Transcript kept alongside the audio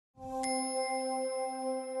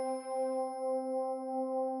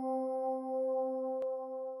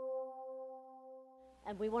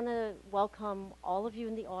And we want to welcome all of you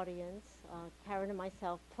in the audience, Karen and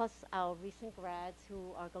myself, plus our recent grads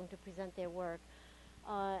who are going to present their work.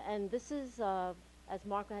 And this is, as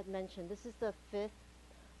Marco had mentioned, this is the fifth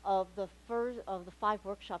of the first of the five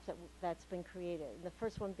workshops that's been created. The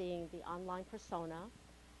first one being the online persona.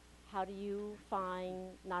 How do you find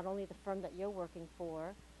not only the firm that you're working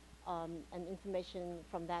for and information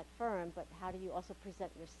from that firm, but how do you also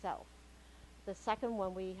present yourself? The second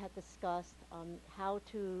one we had discussed how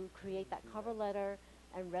to create that cover letter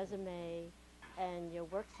and resume and your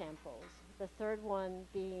work samples. The third one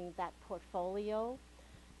being that portfolio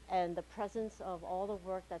and the presence of all the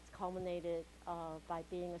work that's culminated by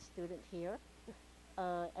being a student here.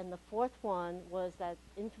 And the fourth one was that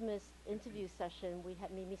infamous interview session. We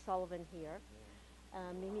had Mimi Sullivan here.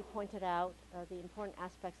 Mimi pointed out the important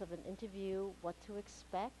aspects of an interview, what to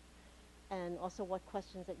expect, and also what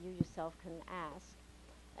questions that you yourself can ask.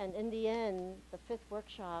 And in the end, the fifth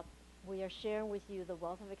workshop, we are sharing with you the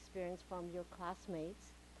wealth of experience from your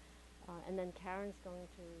classmates. And then Karen's going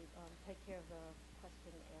to take care of the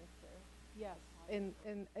question and answer. Yes,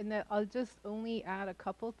 and that I'll just only add a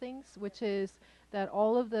couple things, which is that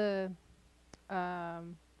all of the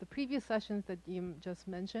previous sessions that you just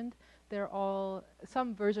mentioned, they're all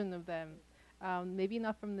some version of them. Maybe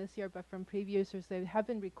not from this year, but from previous years, they have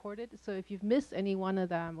been recorded. So if you've missed any one of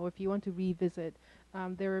them, or if you want to revisit,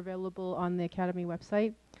 they're available on the Academy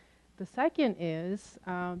website. The second is,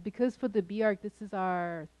 because for the BARC, this is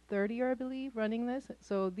our third year, I believe, running this.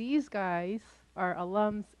 So these guys are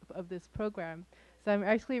alums of this program. So I'm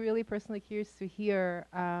actually really personally curious to hear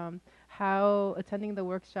how attending the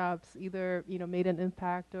workshops either made an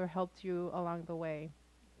impact or helped you along the way.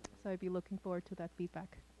 So I'd be looking forward to that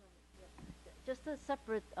feedback. Just a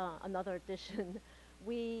separate, another addition,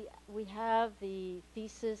 we have the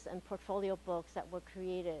thesis and portfolio books that were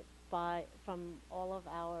created from all of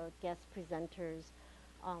our guest presenters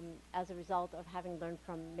as a result of having learned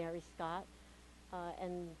from Mary Scott.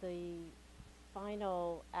 And the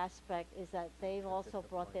final aspect is that they've also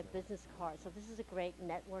brought their business cards. So this is a great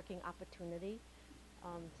networking opportunity.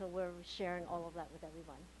 So we're sharing all of that with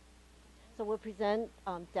everyone. So we'll present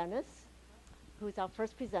Dennis, who's our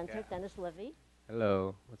first presenter, Yeah. Dennis Levy.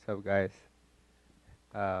 Hello, what's up, guys?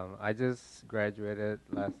 I just graduated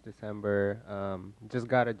last December. Just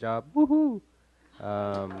got a job. Woohoo!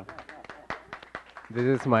 Um,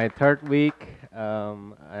 this is my third week,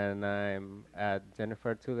 and I'm at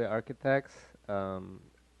Jennifer Thule Architects.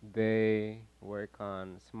 They work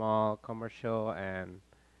on small commercial and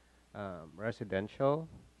residential,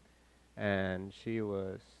 and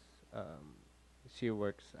um, she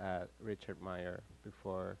works at Richard Meyer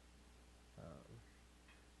before.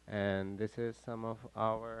 And this is some of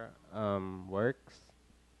our works.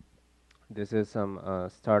 This is some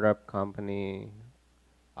startup company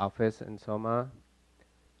office in Soma.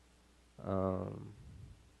 Um,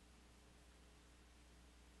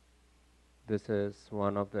 this is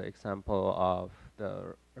one of the example of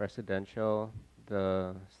the residential.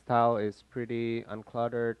 The style is pretty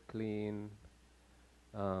uncluttered, clean.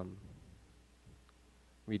 Um,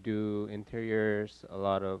 we do interiors, a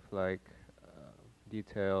lot of like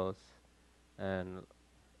details, and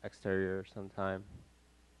exterior sometime.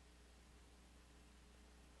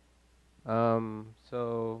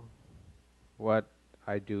 So what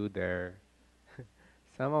I do there,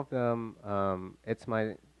 some of them, it's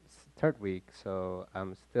my third week, so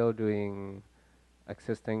I'm still doing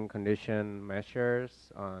existing condition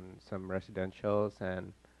measures on some residentials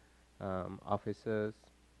and offices.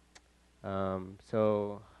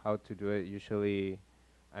 So how to do it? Usually,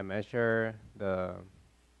 I measure the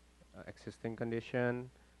existing condition,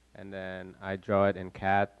 and then I draw it in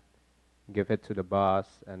CAD, give it to the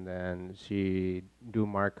boss, and then she do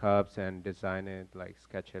markups and design it, like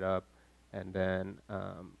sketch it up, and then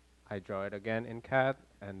I draw it again in CAD,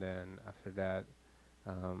 and then after that,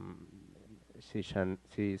 um, she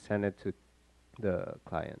send it to the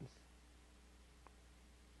clients.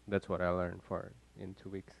 That's what I learned for in 2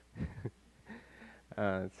 weeks.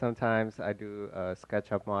 Sometimes I do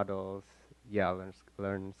SketchUp models. Yeah,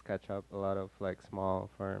 learn SketchUp. A lot of like small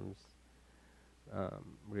firms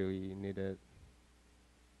really need it.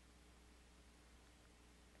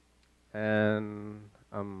 And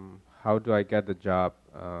how do I get the job?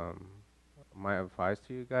 My advice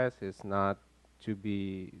to you guys is not to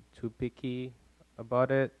be too picky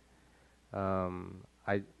about it.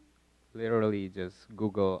 I literally just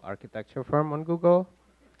Google architecture firm on Google,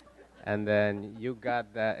 and then you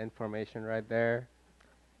got that information right there.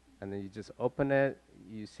 And then you just open it.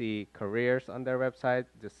 You see careers on their website.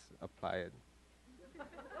 Just apply it.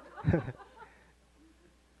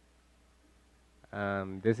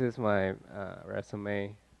 This is my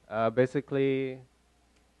resume. Basically,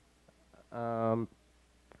 um,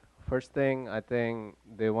 first thing, I think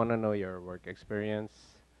they want to know your work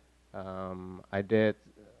experience. I did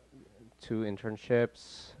two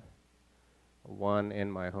internships, one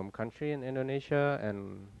in my home country in Indonesia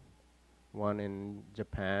and one in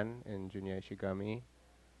Japan in Junya Ishigami.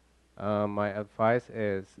 My advice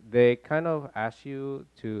is they kind of ask you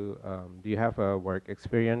to, do you have a work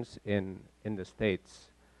experience in the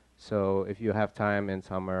States? So if you have time in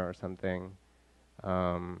summer or something,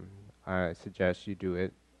 um, I suggest you do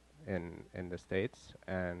it in the States.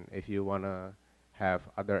 And if you want to have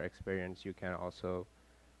other experience, you can also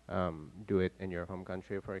do it in your home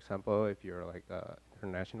country. For example, if you're like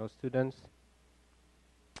international students.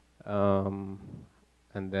 Um,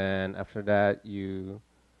 and then after that, you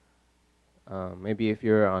maybe if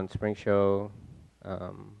you're on Spring Show,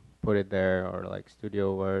 put it there, or like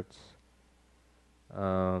Studio Awards.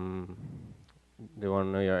 Um, they want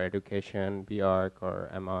to know your education, BArc or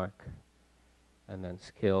MArc, and then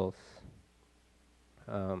skills.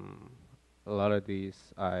 Um, a lot of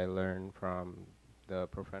these I learned from the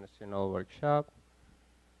professional workshop,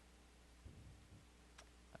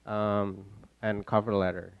 um, and cover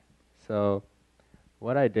letter. So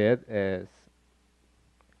what I did is,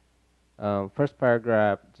 first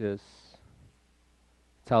paragraph, just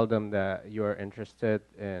tell them that you're interested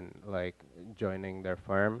in like joining their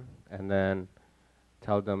firm, and then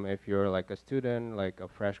tell them if you're like a student, like a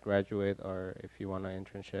fresh graduate, or if you want an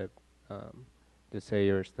internship, to say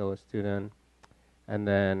you're still a student, and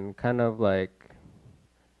then kind of like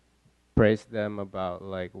praise them about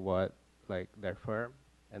like what like their firm,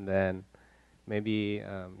 and then maybe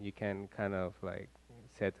you can kind of like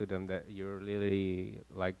say to them that you really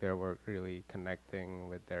like their work, really connecting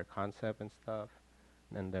with their concept and stuff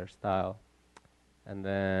and their style, and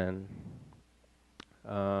then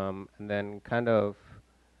kind of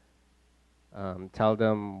tell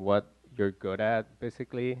them what you're good at,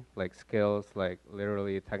 basically, like skills, like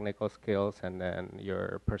literally technical skills, and then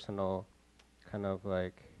your personal kind of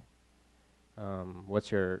like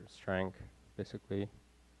what's your strength, basically,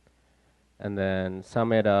 and then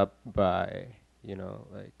sum it up by,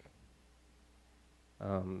 like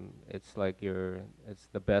it's like it's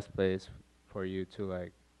the best place for you to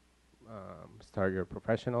like start your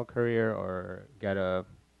professional career or get a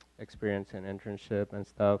experience in internship and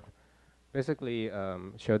stuff. Basically,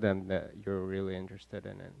 show them that you're really interested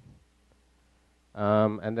in it.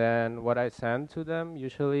 And then what I send to them,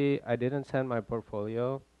 usually I didn't send my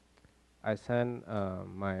portfolio. I send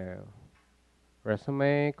my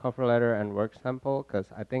resume, cover letter, and work sample, because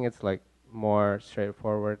I think it's like more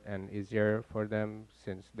straightforward and easier for them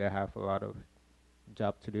since they have a lot of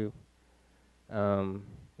job to do.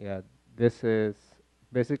 Yeah, this is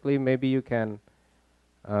basically, maybe you can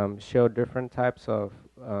show different types of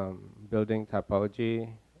building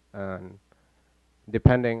typology, and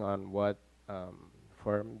depending on what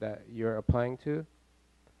firm that you're applying to.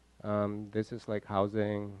 This is like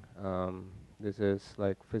housing. This is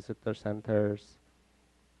like visitor centers,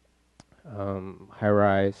 high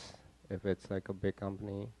rise if it's like a big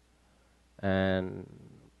company. And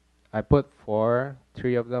I put four.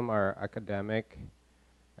 Three of them are academic.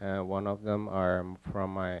 One of them are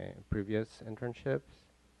from my previous internships.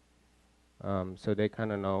 So they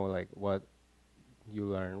kind of know like what you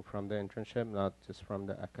learn from the internship, not just from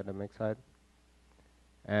the academic side.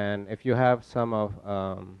 And if you have some of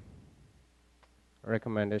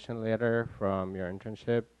recommendation letter from your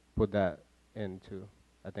internship, put that into.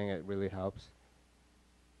 I think it really helps.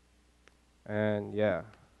 And yeah,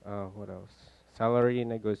 what else? Salary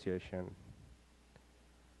negotiation.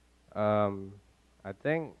 I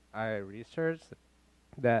think I researched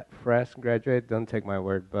that fresh graduate, don't take my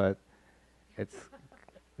word, but it's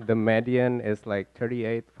the median is like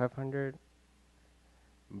 38,500.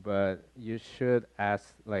 But you should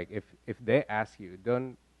ask, like, if they ask you,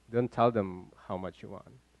 don't tell them how much you want.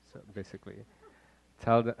 So basically,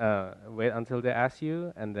 wait until they ask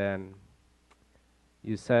you, and then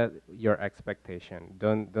you set your expectation.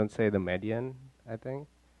 Don't say the median, I think.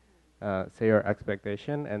 Say your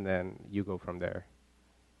expectation, and then you go from there.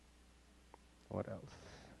 What else?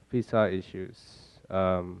 Visa issues.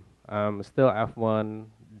 Still F1,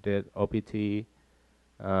 did OPT.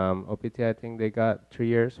 OPT, I think they got 3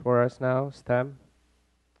 years for us now, STEM.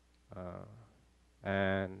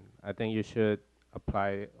 And I think you should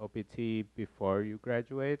apply OPT before you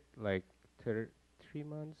graduate, like 3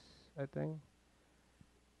 months, I think.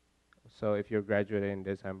 So if you're graduating in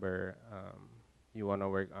December, you want to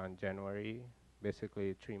work on January,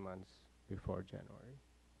 basically 3 months before January.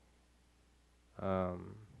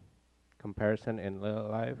 Um, comparison in real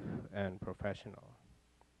life and professional.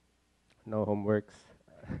 No homeworks,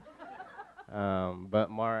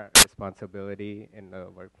 but more responsibility in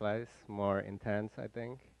the workplace, more intense, I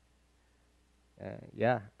think.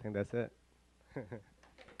 Yeah, I think that's it.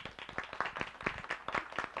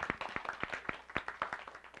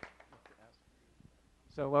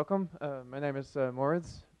 So welcome. My name is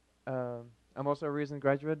Maurits. I'm also a recent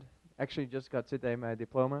graduate. Actually, just got today my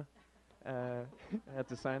diploma. I had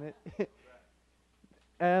to sign it.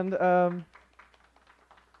 And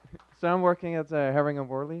so I'm working at Herring and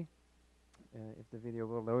Worley. If the video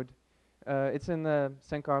will load, it's in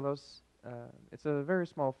San Carlos. It's a very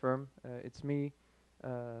small firm. It's me,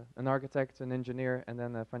 an architect, an engineer, and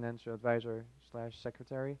then a financial advisor slash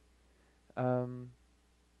secretary. I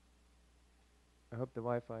hope the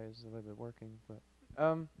Wi-Fi is a little bit working, but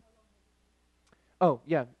oh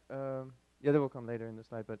yeah, yeah, that will come later in the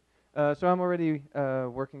slide. But so I'm already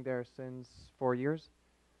working there since 4 years.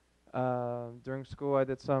 During school, I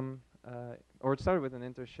did some, or it started with an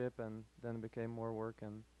internship, and then it became more work,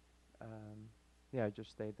 and yeah, I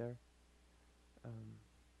just stayed there.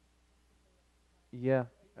 Yeah.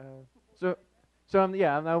 So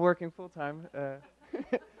I'm now working full time.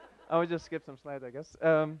 I will just skip some slides, I guess.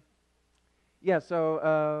 Yeah, so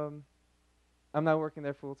I'm not working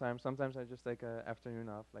there full time. Sometimes I just take an afternoon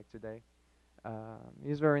off, like today.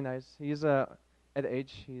 He's very nice. He's at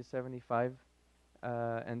age, he's 75,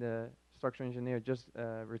 and the structural engineer just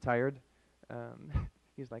retired.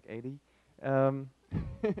 He's like 80.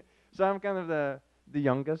 So I'm kind of the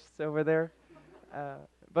youngest over there.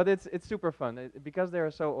 But it's super fun because they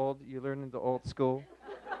are so old. You learn in the old school.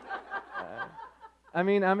 I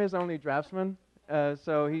mean, I'm his only draftsman.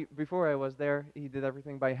 So before I was there, he did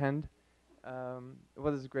everything by hand.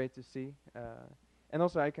 What is great to see. And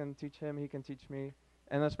also I can teach him, he can teach me.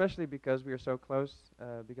 And especially because we are so close,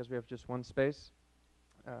 because we have just one space,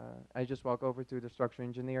 I just walk over to the structural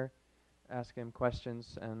engineer, ask him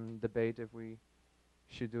questions, and debate if we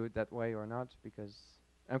should do it that way or not, because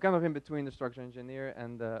I'm kind of in between the structural engineer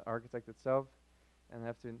and the architect itself, and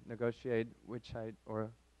have to negotiate or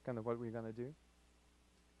kind of what we're going to do.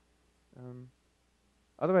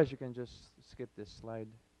 Otherwise, you can just skip this slide.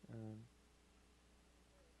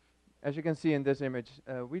 As you can see in this image,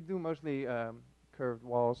 we do mostly curved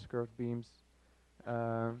walls, curved beams.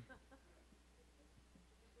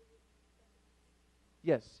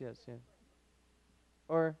 Yes, yeah.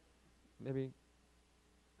 Or maybe.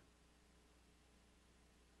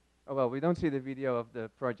 Oh well, we don't see the video of the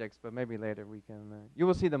projects, but maybe later we can. You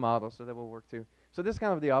will see the model, so that will work too. So this is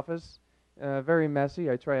kind of the office. Very messy.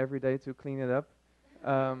 I try every day to clean it up.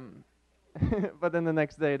 But then the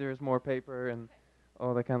next day there's more paper and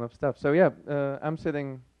all that kind of stuff. So yeah, I'm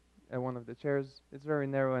sitting at one of the chairs. It's very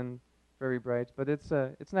narrow and very bright, but it's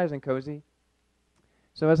nice and cozy.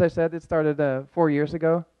 So as I said, it started 4 years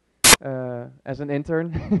ago as an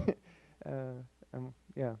intern.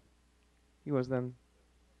 Yeah, he was then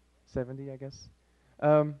 70, I guess.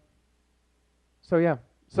 So yeah,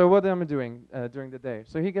 so what am I doing during the day?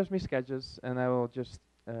 So he gives me sketches, and I will just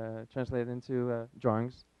translate it into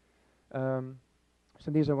drawings. So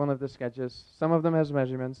these are one of the sketches. Some of them has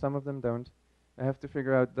measurements, some of them don't. I have to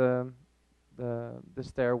figure out the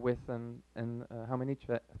stair width and how many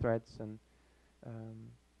threads and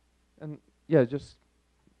yeah, just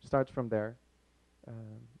start from there.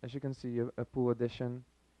 As you can see, a pool addition.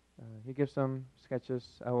 He gives some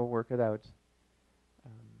sketches. I will work it out.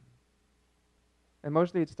 And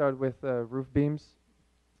mostly it starts with roof beams,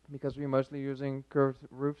 because we're mostly using curved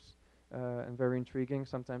roofs and very intriguing,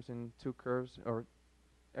 sometimes in two curves or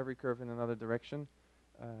every curve in another direction.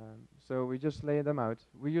 So we just lay them out.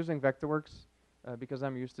 We're using Vectorworks because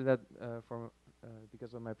I'm used to that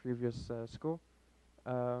because of my previous school.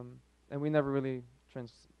 And we never really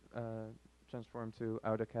transformed to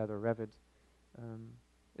AutoCAD or Revit.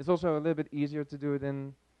 It's also a little bit easier to do it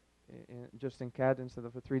just in CAD instead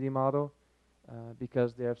of a 3D model,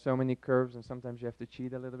 because they have so many curves and sometimes you have to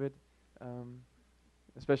cheat a little bit,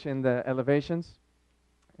 especially in the elevations,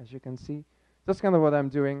 as you can see. That's kind of what I'm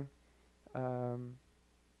doing. And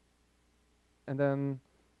then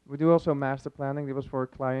we do also master planning. It was for a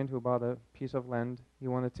client who bought a piece of land. He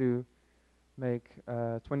wanted to make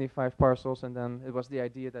 25 parcels, and then it was the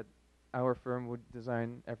idea that our firm would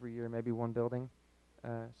design every year maybe one building.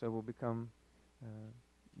 So it will become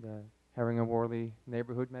the Herring and Worley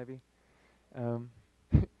neighborhood maybe.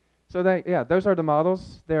 So those are the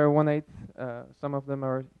models. They are 1/8. Some of them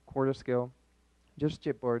are quarter scale, just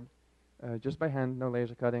chipboard, just by hand, no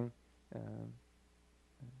laser cutting.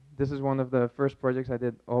 This is one of the first projects I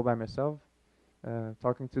did all by myself,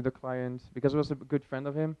 talking to the client because I was a good friend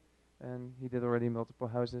of him. and he did already multiple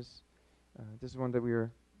houses. This is one that we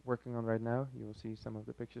are working on right now. You will see some of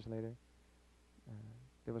the pictures later.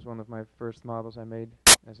 That was one of my first models I made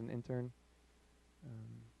as an intern.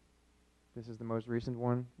 This is the most recent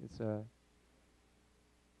one. It's a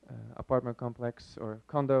apartment complex or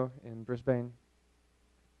condo in Brisbane.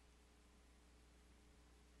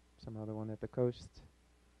 Some other one at the coast.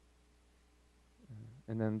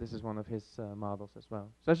 And then this is one of his models as well.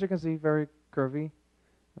 So as you can see, very curvy.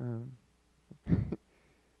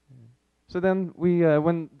 So then we,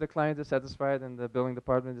 when the client is satisfied and the building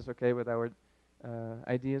department is okay with our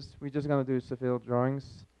ideas, we're just going to do civil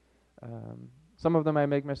drawings. Some of them I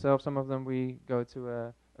make myself, some of them we go to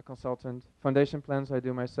a consultant. Foundation plans I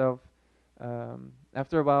do myself.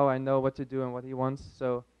 After a while I know what to do and what he wants,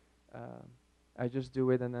 so I just do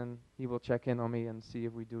it, and then he will check in on me and see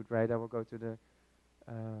if we do it right. I will go to the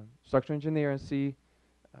structural engineer and see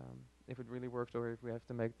if it really works or if we have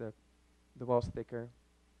to make the walls thicker.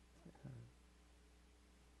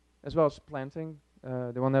 As well as planting.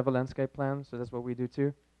 They want to have a landscape plan, so that's what we do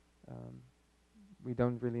too. We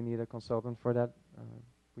don't really need a consultant for that.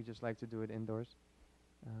 We just like to do it indoors.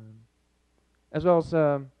 As well as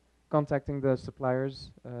contacting the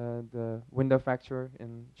suppliers, the window factorer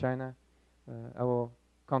in China. I will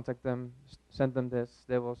contact them, send them this,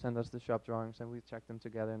 they will send us the shop drawings, and we check them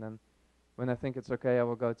together, and then when I think it's okay, I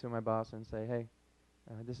will go to my boss and say, hey,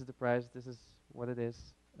 this is the price, this is what it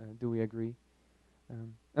is, do we agree?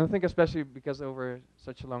 And I think especially because over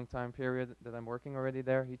such a long time period that I'm working already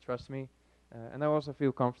there, he trusts me, and I also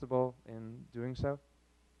feel comfortable in doing so.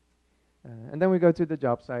 And then we go to the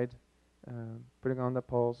job site, putting on the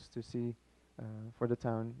poles to see for the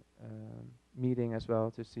town meeting as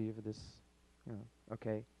well, to see if it is,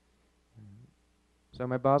 okay. So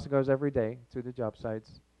my boss goes every day to the job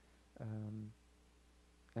sites,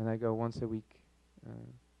 and I go once a week,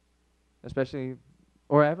 especially,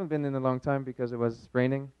 or I haven't been in a long time because it was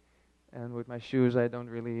raining, and with my shoes I don't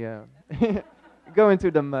really go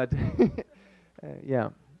into the mud. Yeah.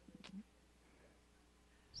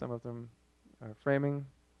 Some of them are framing,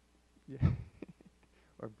 yeah,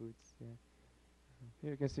 or boots. Yeah.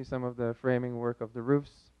 Here you can see some of the framing work of the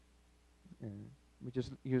roofs. We're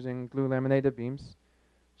just using glue laminated beams.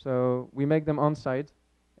 So we make them on site,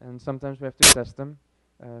 and sometimes we have to test them.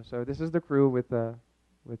 So this is the crew with the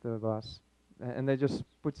boss, and they just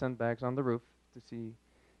put sandbags on the roof to see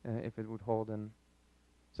if it would hold. And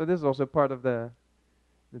so this is also part of the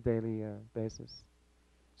daily basis.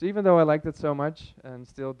 So even though I liked it so much and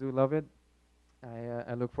still do love it,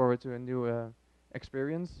 I look forward to a new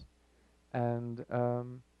experience. And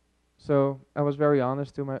so I was very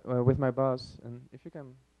honest to with my boss. And if you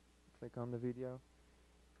can click on the video.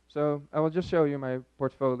 So I will just show you my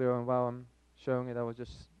portfolio, and while I'm showing it, I will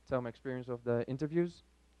just tell my experience of the interviews.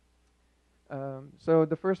 So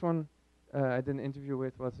the first one I did an interview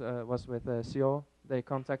with was with Seoul. They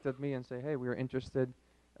contacted me and say, hey, we are interested.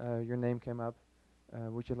 Your name came up.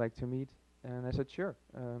 Would you like to meet? And I said, sure.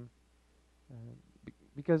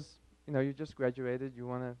 Because you just graduated, you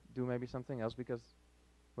want to do maybe something else, because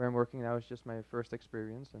where I'm working now is just my first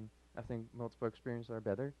experience, and I think multiple experiences are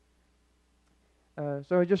better.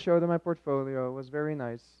 So I just showed them my portfolio. It was very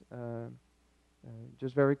nice,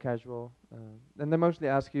 just very casual. And they mostly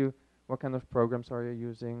ask you what kind of programs are you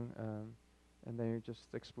using, and then you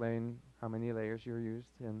just explain how many layers you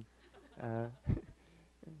used, and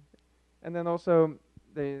and then also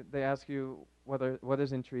they ask you what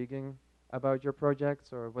is intriguing about your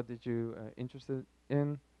projects, or what did you interested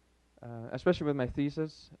in, especially with my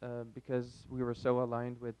thesis, because we were so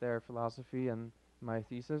aligned with their philosophy and my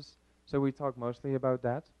thesis. So we talk mostly about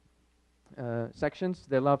that. Sections,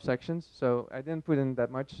 they love sections, so I didn't put in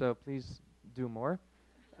that much, so please do more.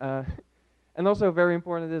 And also very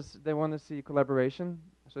important is they want to see collaboration.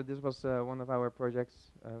 So this was one of our projects,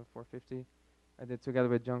 450, I did together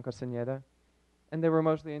with John Castaneda. And they were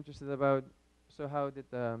mostly interested about, so how did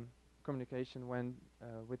the communication went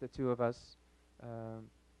with the two of us?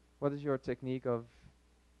 What is your technique of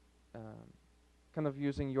kind of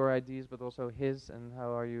using your ideas but also his, and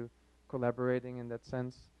how are you collaborating in that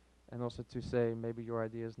sense? And also to say maybe your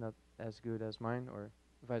idea is not as good as mine, or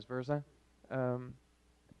vice versa.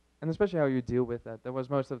 And especially how you deal with that. That was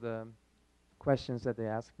most of the questions that they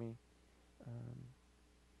asked me.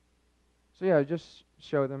 So yeah, I just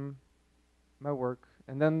show them my work.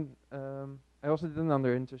 And then I also did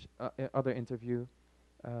another other interview,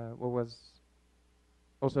 what was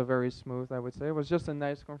also very smooth, I would say. It was just a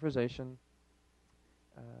nice conversation.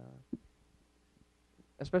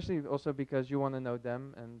 Especially also because you want to know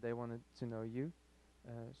them and they wanted to know you.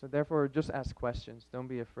 So therefore, just ask questions. Don't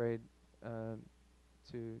be afraid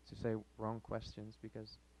to say wrong questions,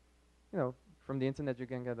 because from the internet you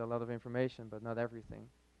can get a lot of information, but not everything.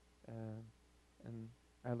 And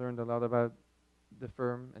I learned a lot about the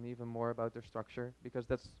firm and even more about their structure, because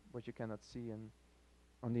that's what you cannot see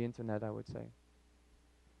on the internet, I would say.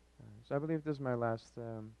 So I believe this is my last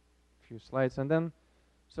few slides. And then,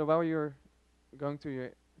 so while you're going to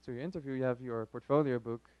your interview, you have your portfolio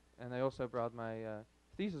book, and I also brought my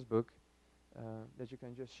thesis book that you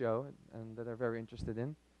can just show and that are very interested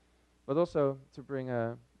in. But also to bring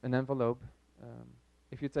an envelope.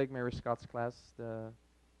 If you take Mary Scott's class, the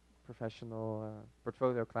professional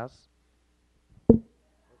portfolio class.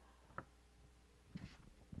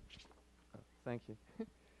 Thank you.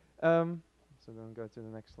 So then go to the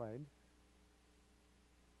next slide.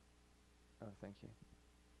 Oh, thank you.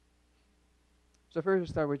 So first you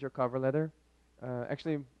start with your cover letter.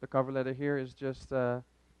 Actually, the cover letter here is just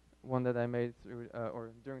one that I made through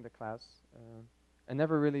or during the class. I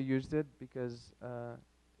never really used it because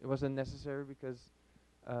it wasn't necessary, because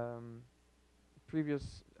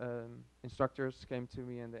previous instructors came to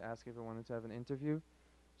me and they asked if I wanted to have an interview.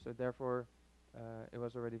 So therefore, it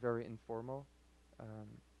was already very informal.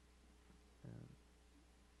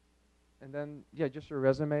 And then, yeah, just your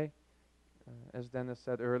resume. As Dennis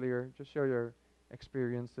said earlier, just show your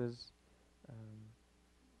experiences,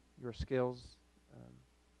 your skills,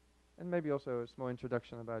 and maybe also a small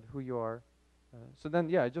introduction about who you are. So then,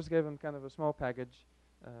 yeah, I just gave him kind of a small package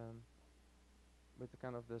with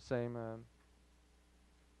kind of the same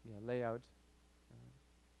layout.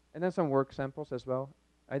 And then some work samples as well.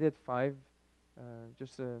 I did 5,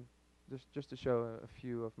 just to show a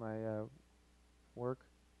few of my work.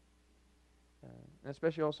 And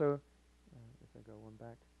especially also, if I go one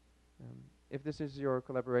back, if this is your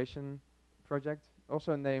collaboration project,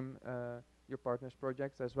 also name your partner's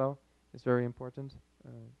projects as well. It's very important.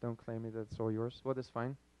 Don't claim it that it's all yours. What is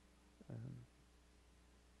fine.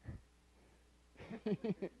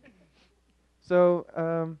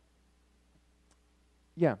 So,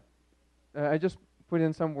 yeah, I just put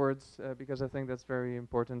in some words because I think that's very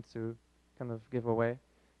important to kind of give away.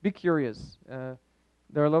 Be curious.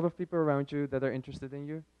 There are a lot of people around you that are interested in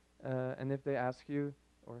you, and if they ask you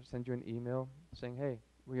or send you an email saying, hey,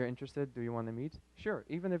 we are interested, do you want to meet? Sure,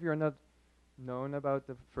 even if you're not known about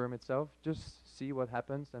the firm itself, just see what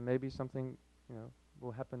happens, and maybe something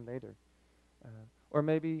will happen later. Or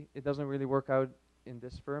maybe it doesn't really work out in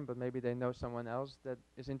this firm, but maybe they know someone else that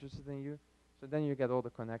is interested in you, so then you get all the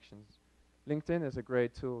connections. LinkedIn is a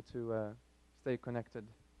great tool to stay connected.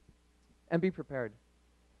 And be prepared.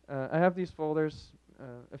 I have these folders,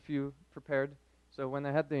 a few prepared, so when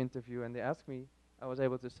I had the interview and they asked me, I was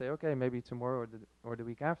able to say, okay, maybe tomorrow or the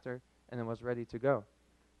week after, and I was ready to go.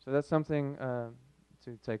 So that's something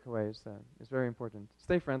to take away. It's very important.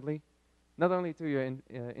 Stay friendly, not only to your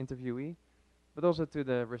interviewee, but also to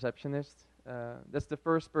the receptionist. That's the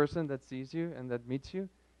first person that sees you and that meets you,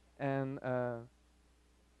 and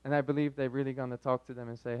I believe they're really gonna talk to them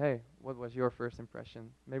and say, hey, what was your first impression?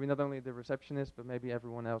 Maybe not only the receptionist, but maybe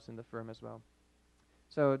everyone else in the firm as well.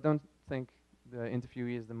 So don't think the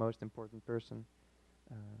interviewee is the most important person.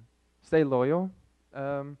 Stay loyal,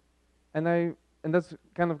 and that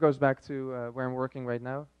kind of goes back to where I'm working right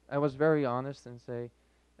now. I was very honest and say,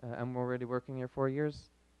 I'm already working here 4 years,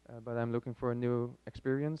 but I'm looking for a new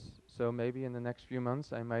experience. So maybe in the next few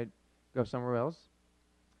months I might go somewhere else.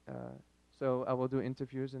 So I will do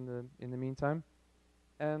interviews in the meantime.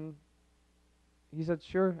 And he said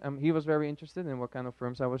sure. He was very interested in what kind of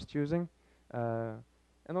firms I was choosing,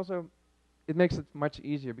 and also it makes it much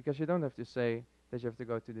easier because you don't have to say that you have to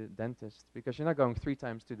go to the dentist, because you're not going 3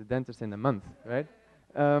 times to the dentist in a month, right?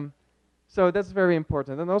 So that's very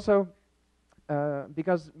important. And also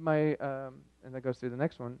because and that goes to the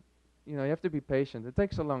next one, you have to be patient. It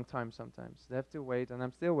takes a long time sometimes. They have to wait, and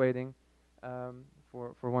I'm still waiting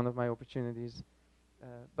for one of my opportunities.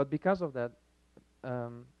 But because of that,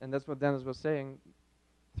 and that's what Dennis was saying,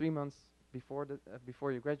 3 months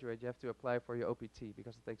before you graduate, you have to apply for your OPT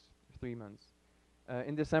because it takes 3 months.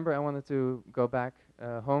 In December, I wanted to go back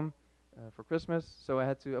home for Christmas, so I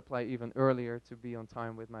had to apply even earlier to be on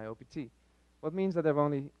time with my OPT. What means that I have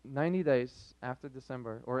only 90 days after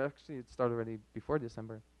December, or actually it started already before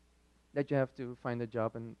December, that you have to find a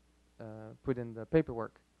job and put in the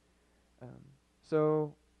paperwork.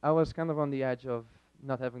 So I was kind of on the edge of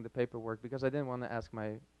not having the paperwork because I didn't want to ask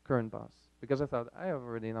my current boss, because I thought I have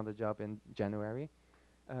already another job in January,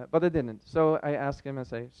 but I didn't. So I asked him and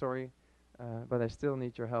say, sorry, but I still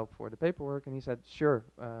need your help for the paperwork. And he said, sure.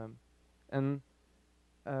 And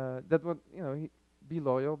that would, be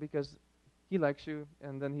loyal, because he likes you,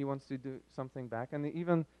 and then he wants to do something back. And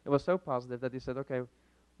even it was so positive that he said, okay,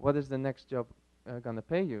 what is the next job gonna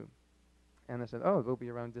pay you? And I said, oh, it will be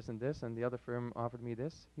around this and this. And the other firm offered me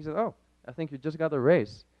this. He said, oh, I think you just got a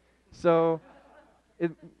raise. So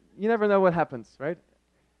you never know what happens, right?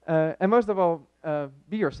 And most of all,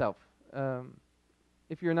 be yourself.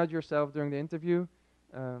 If you're not yourself during the interview,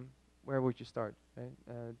 where would you start? Right?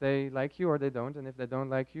 They like you or they don't, and if they don't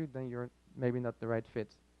like you, then you're maybe not the right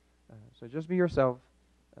fit. So just be yourself,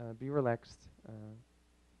 be relaxed,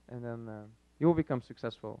 and then you will become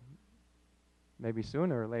successful, maybe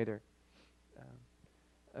sooner or later.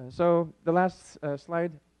 So the last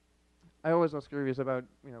slide, I always was curious about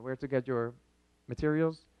where to get your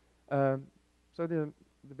materials. So the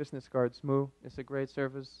business card Smoo is a great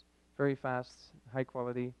service, very fast, high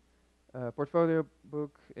quality. Portfolio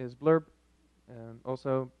book is Blurb,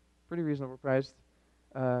 also pretty reasonable priced.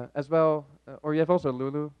 As well, or you have also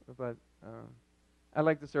Lulu, but I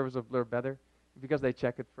like the service of Blurb better because they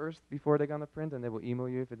check it first before they're gonna print, and they will email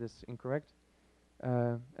you if it is incorrect.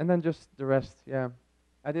 And then just the rest, yeah.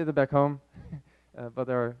 I did it back home, but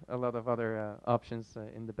there are a lot of other options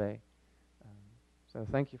in the Bay. So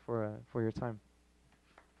thank you for your time.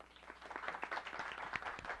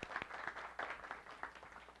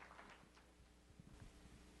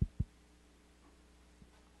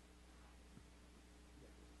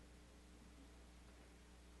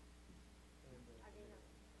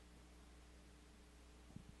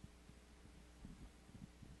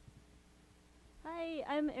 Hi,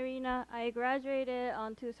 I'm Erina. I graduated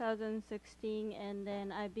on 2016, and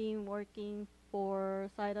then I've been working for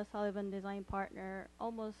Saida Sullivan Design Partner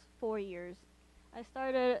almost 4 years. I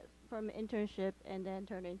started from internship and then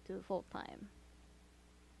turned into full-time.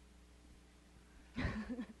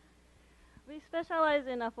 We specialize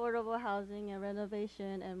in affordable housing and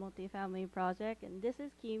renovation and multifamily project. And this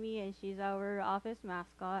is Kimi, and she's our office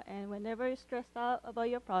mascot. And whenever you're stressed out about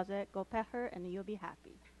your project, go pet her, and you'll be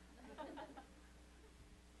happy.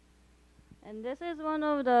 And this is one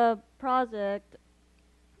of the project.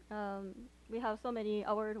 We have so many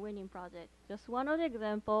award-winning projects. Just one of the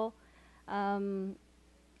example.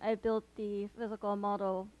 I built the physical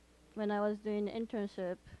model when I was doing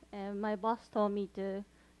internship, and my boss told me to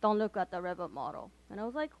don't look at the Revit model. And I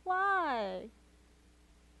was like, why?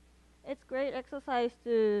 It's great exercise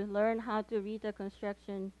to learn how to read a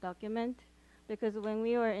construction document, because when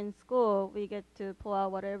we were in school, we get to pull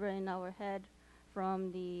out whatever in our head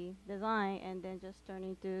from the design and then just turn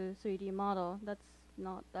into 3D model. That's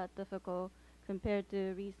not that difficult compared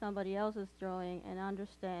to read somebody else's drawing and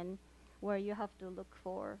understand where you have to look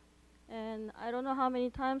for. And I don't know how many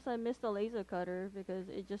times I missed a laser cutter because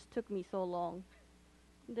it just took me so long.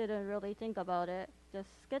 Didn't really think about it. Just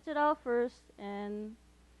sketch it out first and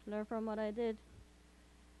learn from what I did.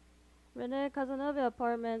 Rene Casanova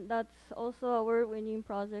apartment, that's also a award-winning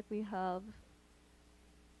project we have.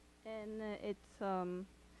 And it's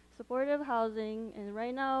supportive housing. And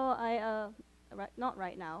right now, not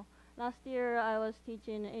right now. Last year, I was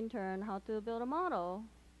teaching an intern how to build a model.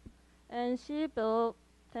 And she built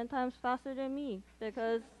 10 times faster than me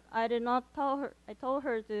because I did not tell her. I told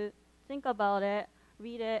her to think about it,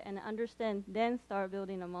 read it, and understand, then start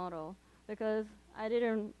building a model. Because I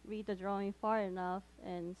didn't read the drawing far enough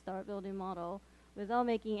and start building model without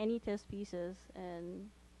making any test pieces, and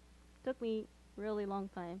took me really long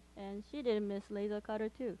time. And she didn't miss laser cutter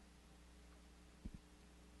too.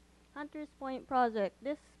 Hunters Point project.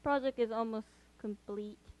 This project is almost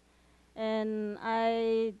complete, and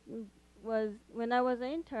when I was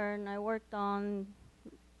an intern, I worked on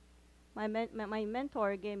my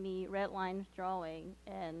mentor gave me red line drawing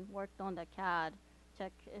and worked on the CAD,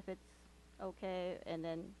 check if it's okay, and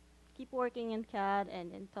then keep working in CAD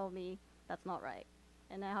and then tell me that's not right,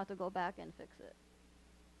 and I have to go back and fix it.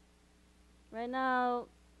 Right now,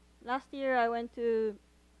 last year I went to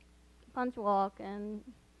Punch Walk, and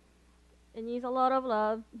it needs a lot of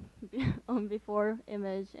love before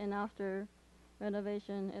image, and after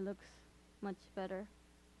renovation it looks much better.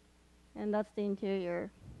 And that's the interior,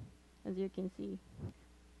 as you can see.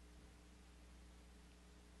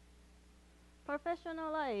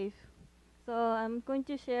 Professional life. So I'm going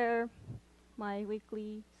to share my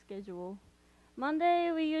weekly schedule.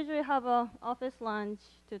 Monday, we usually have a office lunch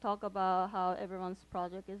to talk about how everyone's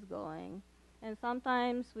project is going. And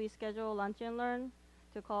sometimes we schedule lunch and learn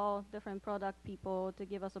to call different product people to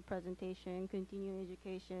give us a presentation, continue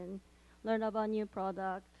education, learn about new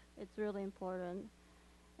product. It's really important.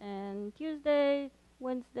 And Tuesday,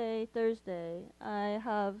 Wednesday, Thursday, I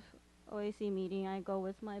have OAC meeting. I go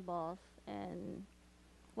with my boss and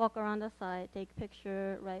walk around the site, take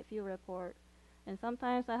picture, write few report. And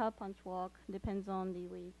sometimes I have punch walk, depends on the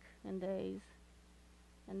week and days.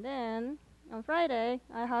 And then on Friday,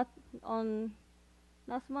 on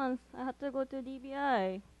last month, I had to go to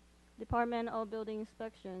DBI, Department of Building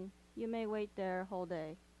Inspection. You may wait there whole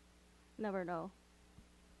day. Never know.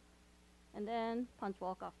 And then punch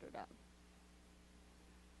walk after that.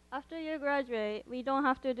 After you graduate, we don't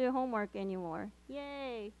have to do homework anymore.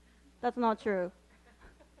 Yay! That's not true.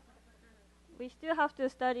 We still have to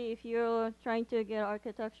study if you're trying to get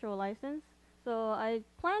architectural license. So I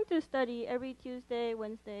plan to study every Tuesday,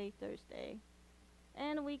 Wednesday, Thursday,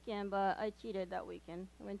 and weekend, but I cheated that weekend.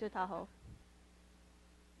 I went to Tahoe.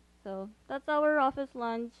 So that's our office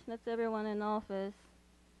lunch. That's everyone in the office.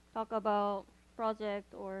 Talk about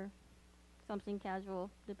project or something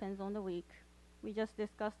casual, depends on the week. We just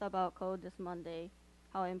discussed about code this Monday,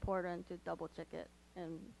 how important to double check it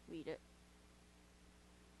and read it.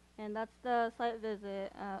 And that's the site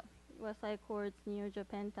visit at Westside Courts near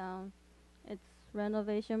Japantown. It's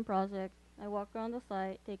renovation project. I walk around the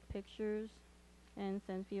site, take pictures, and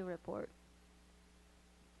send field report.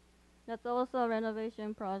 That's also a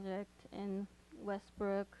renovation project in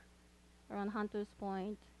Westbrook, around Hunters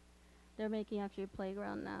Point. They're making actually a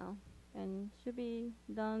playground now, and should be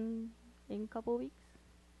done in a couple weeks.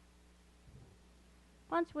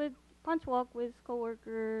 Punch walk with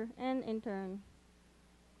coworker and intern.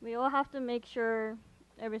 We all have to make sure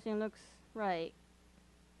everything looks right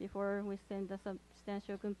before we send the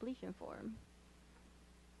substantial completion form.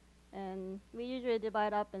 And we usually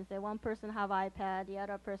divide up and say one person have iPad, the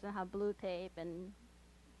other person have blue tape, and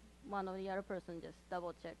one of the other person just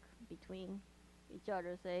double check between each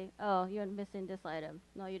other, say, oh, you're missing this item.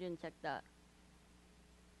 No, you didn't check that.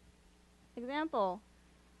 Example,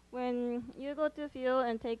 when you go to field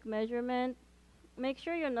and take measurement, make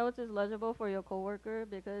sure your notes is legible for your coworker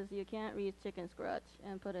because you can't read chicken scratch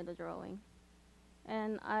and put in the drawing.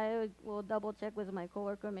 And I will double check with my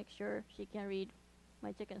coworker, make sure she can read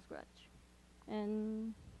my chicken scratch.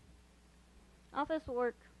 And office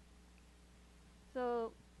work.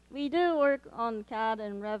 So we do work on CAD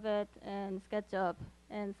and Revit and SketchUp.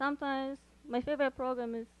 And sometimes my favorite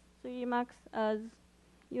program is 3D Max as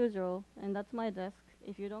usual, and that's my desk.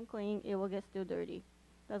 If you don't clean, it will get still dirty.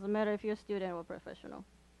 Doesn't matter if you're a student or professional.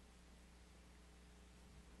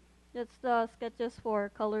 That's the sketches for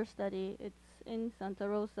color study. It's in Santa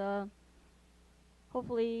Rosa.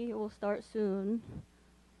 Hopefully it will start soon.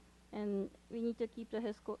 And we need to keep the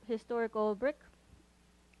historical brick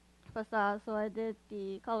facade, so I did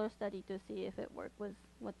the color study to see if it worked with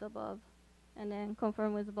what's above. And then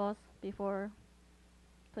confirm with the boss before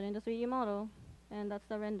putting the 3D model. And that's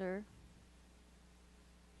the render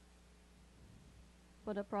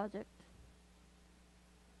for the project.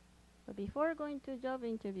 But before going to job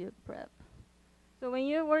interview prep. So when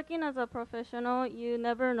you're working as a professional, you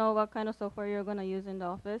never know what kind of software you're going to use in the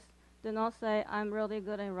office. Do not say, I'm really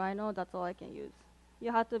good in Rhino, that's all I can use.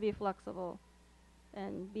 You have to be flexible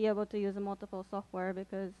and be able to use multiple software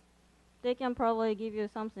because they can probably give you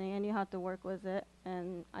something and you have to work with it.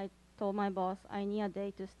 And I told my boss, I need a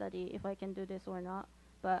day to study if I can do this or not.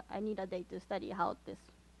 But I need a day to study how this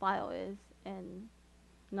file is and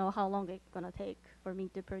know how long it's going to take for me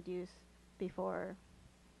to produce before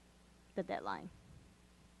the deadline.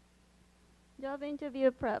 Job interview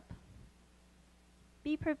prep.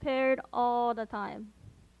 Be prepared all the time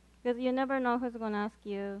because you never know who's going to ask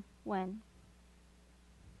you when.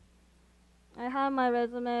 I have my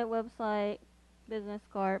resume, website, business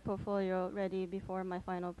card, portfolio ready before my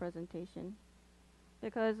final presentation.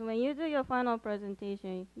 Because when you do your final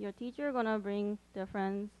presentation, your teacher is going to bring their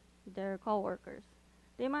friends, their coworkers.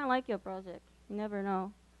 They might like your project. You never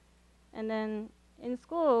know. And then in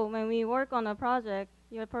school, when we work on a project,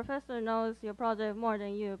 your professor knows your project more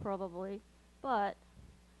than you probably, but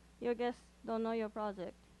your guests don't know your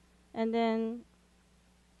project. And then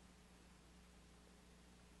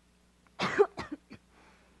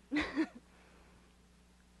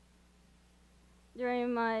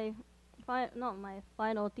during my not my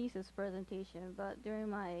final thesis presentation, but during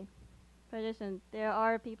my presentation, there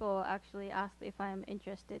are people actually asked if I'm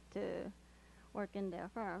interested to work in their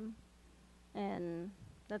firm, and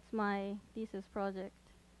that's my thesis project.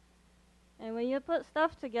 And when you put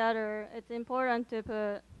stuff together, it's important to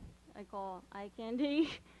put, I call eye candy,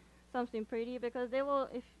 something pretty, because they will,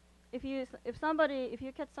 if you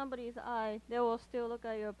catch somebody's eye, they will still look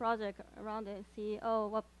at your project around it and see, oh,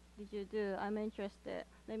 what did you do? I'm interested.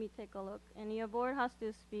 Let me take a look. And your board has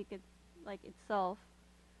to speak it like itself,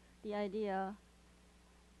 the idea.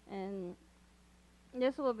 And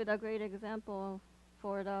this will be the great example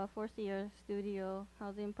for the fourth year studio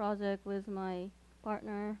housing project with my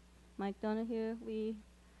partner, Mike Donahue.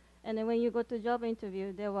 And then when you go to job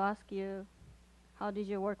interview, they will ask you, how did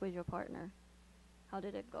you work with your partner? How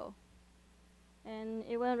did it go? And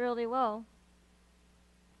it went really well.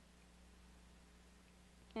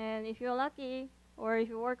 And if you're lucky, or if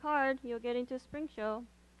you work hard, you'll get into spring show.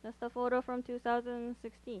 That's the photo from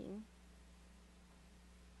 2016.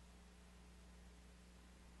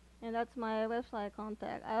 And that's my website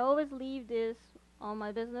contact. I always leave this on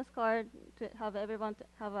my business card to have everyone to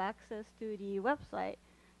have access to the website.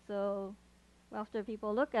 So after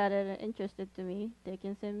people look at it and interested to me, they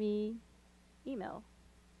can send me email.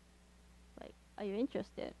 Like, are you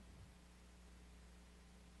interested?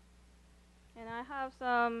 And I have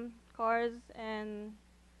some cards and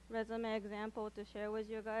resume example to share with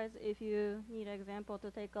you guys if you need an example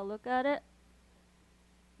to take a look at it.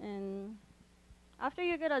 And after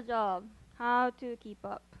you get a job, how to keep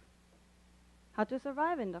up, how to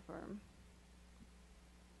survive in the firm.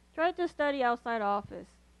 Try to study outside office.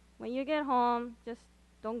 When you get home, just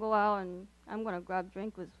don't go out and I'm gonna grab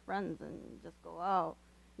drink with friends and just go out.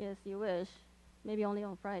 Yes, you wish. Maybe only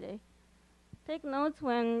on Friday. Take notes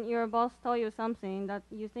when your boss tells you something that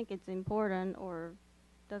you think it's important, or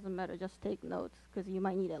doesn't matter, just take notes because you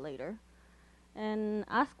might need it later. And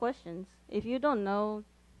ask questions. If you don't know,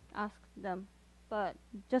 ask them. But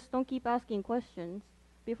just don't keep asking questions.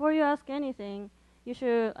 Before you ask anything, you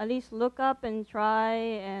should at least look up and try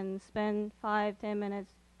and spend 5, 10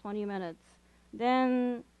 minutes, 20 minutes.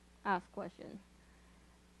 Then ask questions.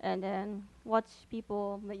 And then watch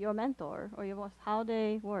people, your mentor or your boss, how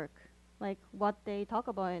they work, like what they talk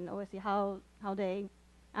about, and obviously how they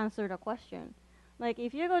answer the question. Like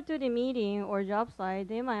if you go to the meeting or job site,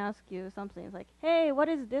 they might ask you something. It's like, hey, what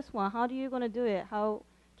is this one? How do you gonna do it? How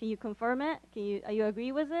can you confirm it? Are you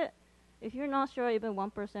agree with it? If you're not sure, even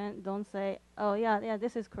 1%, don't say, oh yeah,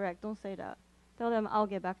 this is correct. Don't say that. Tell them I'll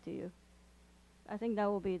get back to you. I think that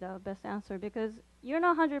will be the best answer because you're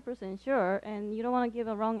not 100% sure and you don't want to give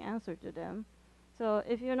a wrong answer to them. So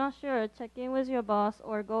if you're not sure, check in with your boss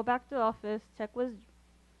or go back to office, check with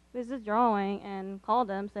the drawing and call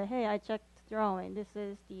them, say, hey, I checked drawing. This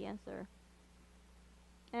is the answer.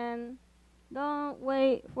 And don't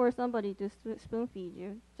wait for somebody to spoon feed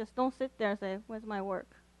you. Just don't sit there and say, where's my work?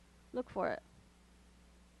 Look for it.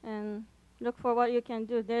 And look for what you can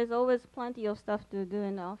do. There's always plenty of stuff to do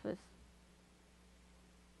in the office.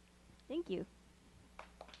 Thank you.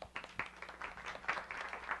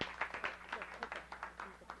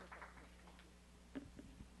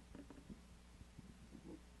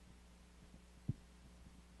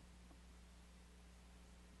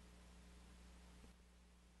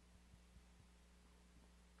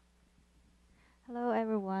 Hello,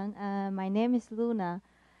 everyone. My name is Luna.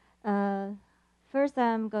 First,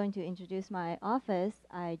 I'm going to introduce my office.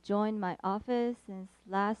 I joined my office since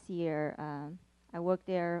last year. I worked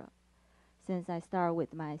there since I started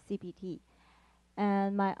with my CPT.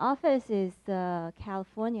 And my office is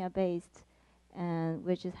California-based, and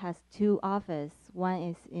which has 2 offices. One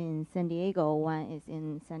is in San Diego, one is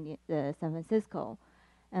in San Francisco.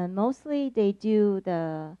 And mostly they do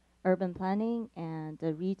the urban planning and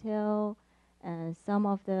the retail, and some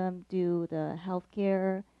of them do the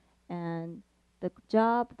healthcare. And the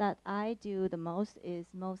job that I do the most is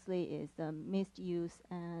mostly the mixed use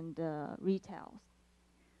and retail.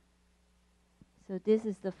 So this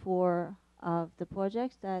is the 4 of the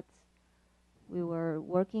projects that we were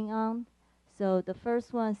working on. So the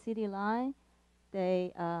first one, City Line,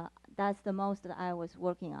 that's the most that I was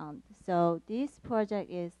working on. So this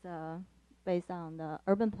project is based on the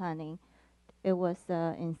urban planning. It was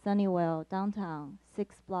in Sunnyvale downtown,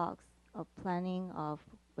 6 blocks of planning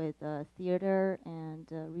with theater and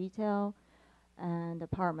retail and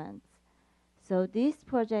apartments. So this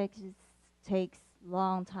project takes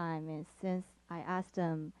long time, and since I asked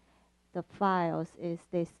them, the files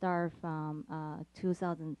they start from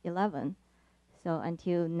 2011. So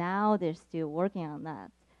until now, they're still working on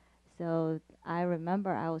that. So I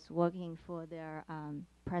remember I was working for their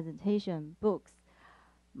presentation books.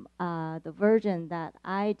 The version that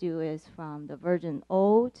I do is from the version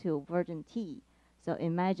O to version T. So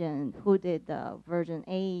imagine who did the version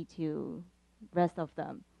A to rest of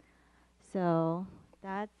them. So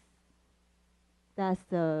that's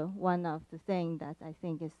the one of the things that I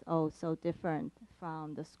think is also different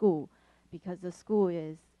from the school, because the school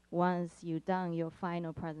is once you're done your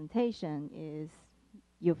final presentation is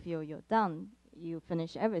you feel you're done, you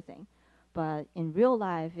finish everything. But in real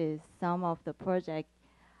life is some of the project,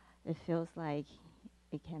 it feels like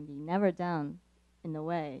it can be never done in a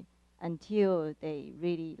way until they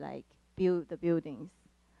really like build the buildings.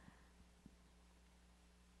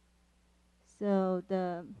 So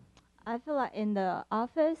I feel like in the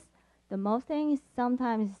office, the most thing is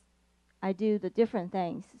sometimes I do the different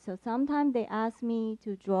things. So sometimes they ask me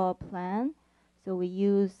to draw a plan. So we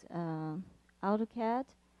use AutoCAD.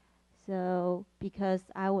 So because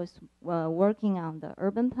I was working on the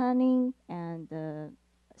urban planning and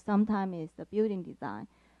sometimes it's the building design.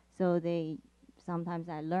 So sometimes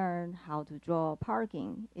I learn how to draw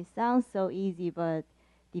parking. It sounds so easy, but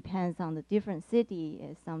depends on the different city.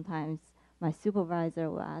 Sometimes my supervisor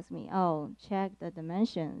will ask me, oh, check the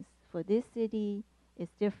dimensions. For this city,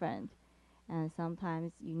 it's different. And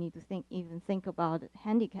sometimes you need to even think about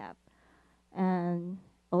handicap. And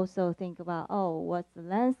also think about, oh, what's the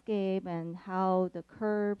landscape and how the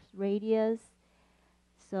curves, radius.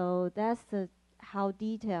 So that's how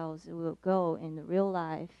details will go in the real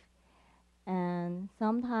life. And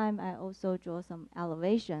sometimes I also draw some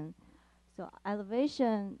elevation. So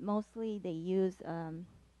elevation, mostly they use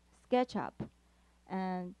SketchUp.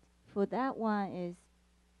 And for that one is,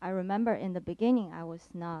 I remember in the beginning I was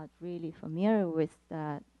not really familiar with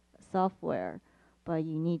that software, but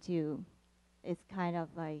you need to, it's kind of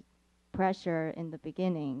like pressure in the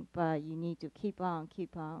beginning, but you need to keep on,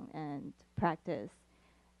 and practice.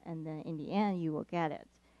 And then in the end, you will get it.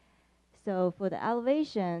 So for the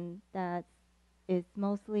elevation, that is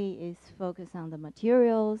mostly is focused on the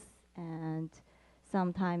materials, and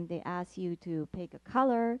sometimes they ask you to pick a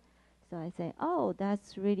color. So I say, oh,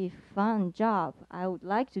 that's really fun job. I would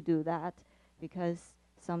like to do that because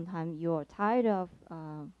sometimes you're tired of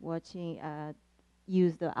watching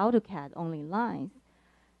use the AutoCAD only lines.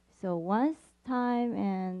 So once time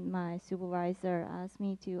and my supervisor asked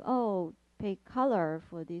me to, oh, pick color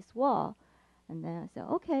for this wall. And then I said,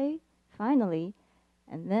 okay, finally.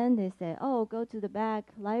 And then they said, oh, go to the back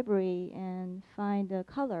library and find the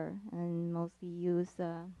color, and mostly use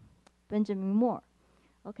Benjamin Moore.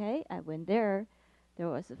 Okay, I went there. There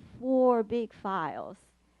was 4 big files.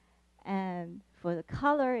 And for the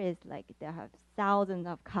color, it's like they have thousands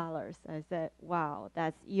of colors. I said, wow,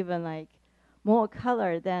 that's even like more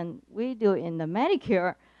color than we do in the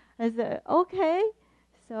manicure. I said, okay.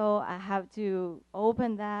 So I have to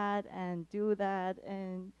open that and do that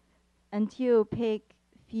and until pick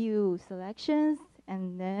few selections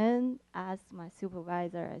and then ask my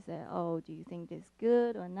supervisor. I said, oh, do you think this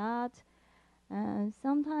good or not? And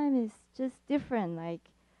sometimes it's just different. Like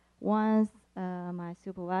once my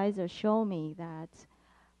supervisor showed me that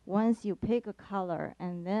once you pick a color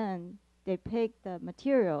and then they pick the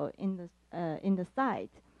material in the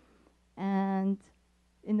site, and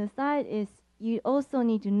in the site is you also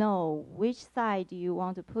need to know which side do you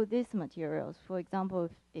want to put these materials. For example,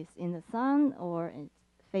 if it's in the sun or it's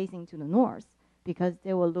facing to the north, because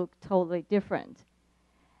they will look totally different.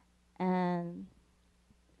 And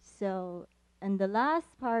so, and the last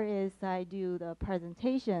part is I do the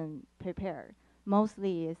presentation prepare.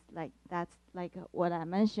 Mostly is like, that's like what I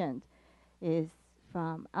mentioned, is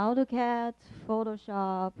from AutoCAD,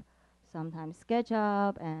 Photoshop, sometimes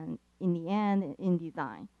SketchUp, and in the end,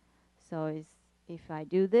 InDesign. So it's, if I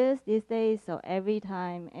do this these days, so every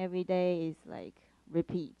time, every day is like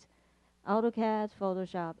repeat. AutoCAD,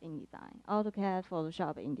 Photoshop, InDesign. AutoCAD,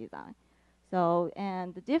 Photoshop, InDesign. So,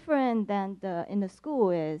 and the difference than in the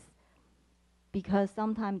school is because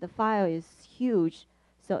sometimes the file is huge.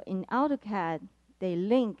 So in AutoCAD, they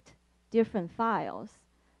linked different files.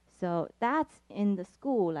 So that's in the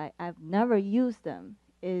school, like I've never used them.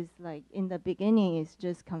 Is like in the beginning, it's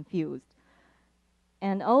just confused.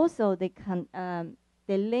 And also they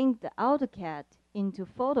link the AutoCAD into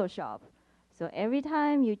Photoshop. So every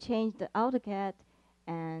time you change the AutoCAD,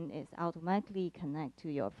 and it's automatically connect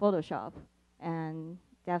to your Photoshop, and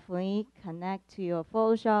definitely connect to your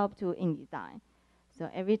Photoshop to InDesign. So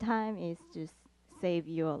every time it's just save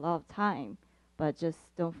you a lot of time, but just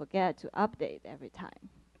don't forget to update every time.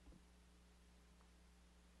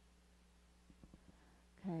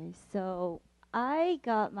 Okay, so I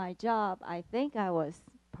got my job. I think I was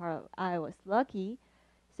lucky.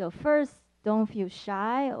 So first, don't feel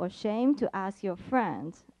shy or shame to ask your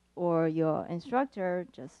friends or your instructor,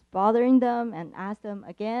 just bothering them and ask them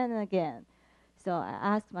again and again. So I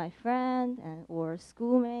asked my friend or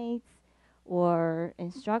schoolmates or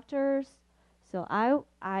instructors. So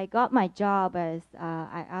I got my job as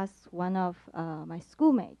I asked one of my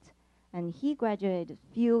schoolmates, and he graduated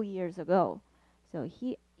a few years ago. So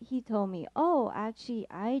he told me, oh, actually,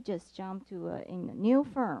 I just jumped to in a new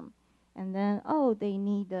firm. And then, oh, they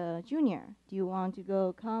need a junior. Do you want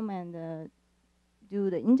to come and do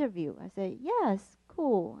the interview? I said, yes,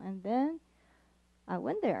 cool. And then I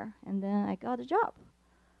went there, and then I got a job.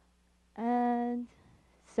 And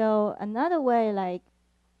so another way, like,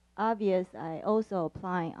 obvious, I also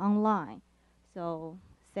applying online. So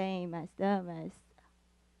same as them, as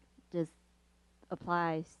just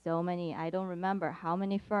apply so many. I don't remember how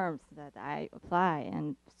many firms that I apply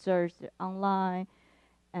and search online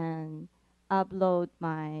and upload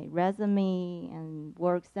my resume and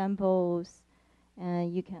work samples.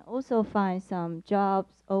 And you can also find some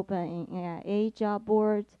jobs open in AIA job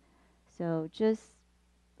boards. So just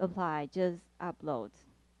apply, just upload.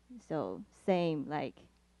 So same, like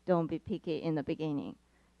don't be picky in the beginning.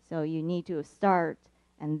 So you need to start,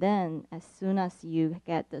 and then as soon as you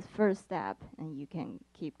get the first step, and you can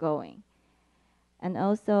keep going. And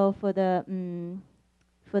also for the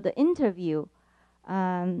interview,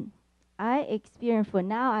 I experienced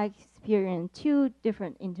two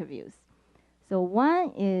different interviews. So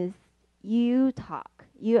one is you talk,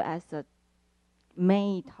 you as a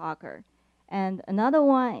main talker, and another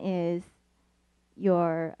one is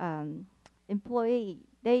your employee,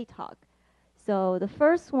 they talk. So the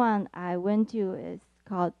first one I went to is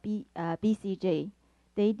called BCJ.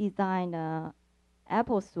 They designed a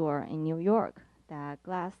Apple store in New York, that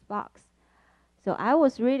glass box. So I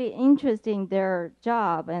was really interested in their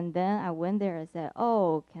job, and then I went there and said,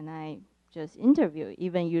 oh, can I just interview,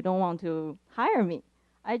 even you don't want to hire me?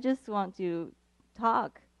 I just want to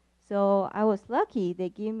talk. So I was lucky they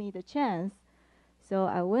gave me the chance. So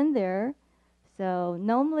I went there. So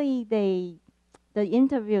normally the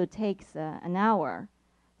interview takes an hour.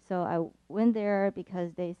 So I went there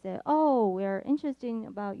because they said, oh, we're interested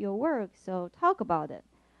about your work, so talk about it.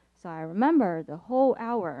 So I remember the whole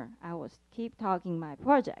hour I was keep talking my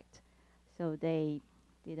project. So they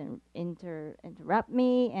didn't interrupt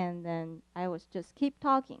me, and then I was just keep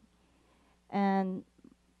talking. And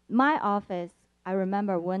my office, I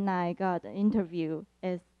remember when I got the interview,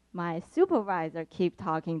 is my supervisor keep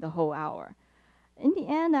talking the whole hour. In the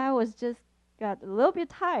end, I was just got a little bit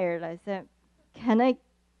tired. I said, can I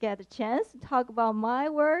get a chance to talk about my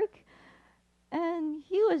work? And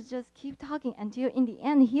he was just keep talking until in the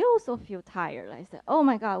end, he also feel tired. I said, oh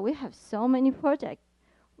my God, we have so many projects.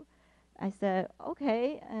 I said,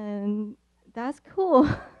 okay, and that's cool.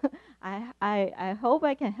 I hope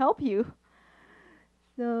I can help you.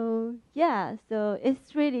 So yeah, so it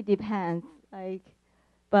really depends. Like,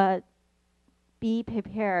 but be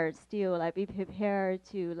prepared still. Like, be prepared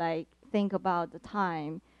to like think about the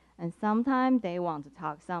time. And sometimes they want to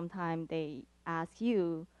talk. Sometimes they ask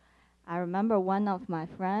you. I remember one of my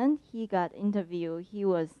friends, he got interviewed. He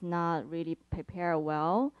was not really prepared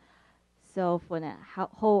well. So for the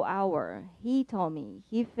whole hour, he told me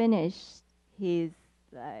he finished his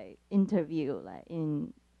like interview like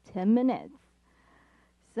in 10 minutes.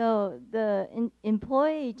 So the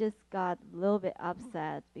employee just got a little bit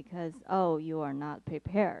upset because, oh, you are not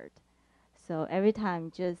prepared. So every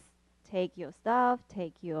time, just take your stuff,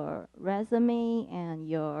 take your resume and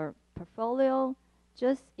your portfolio.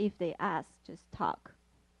 Just if they ask, just talk.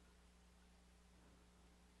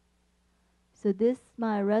 So this is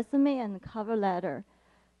my resume and cover letter.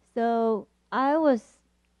 So I was,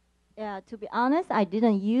 to be honest, I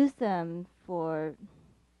didn't use them for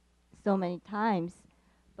so many times,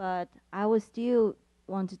 but I would still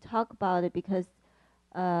want to talk about it because,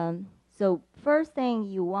 so first thing,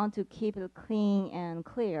 you want to keep it clean and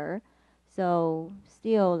clear. So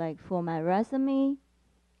still, like for my resume,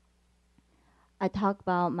 I talk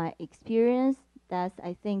about my experience. That's,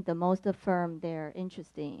 I think, the most firm they're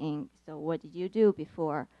interested in. So what did you do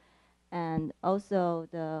before? And also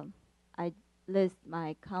I list my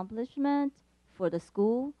accomplishment for the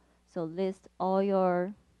school. So list all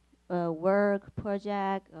your work,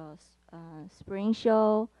 project, spring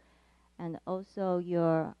show, and also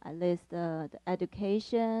I list the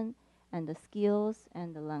education and the skills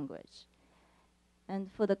and the language.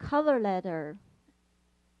 And for the cover letter,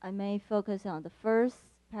 I may focus on the first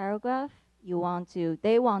paragraph.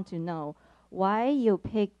 They want to know why you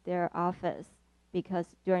picked their office, because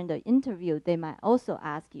during the interview, they might also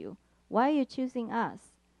ask you, why are you choosing us?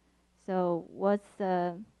 So what's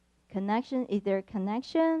the connection? Is there a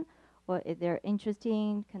connection, or is there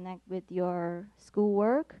interesting connect with your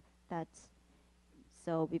schoolwork? That's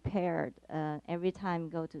so prepared. Every time you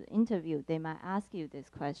go to the interview, they might ask you this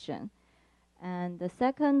question. And the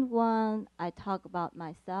second one, I talk about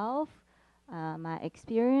myself, my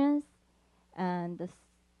experience. And the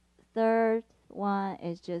third one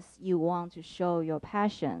is just you want to show your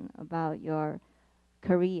passion about your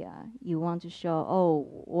career. You want to show,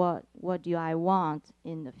 oh, what do I want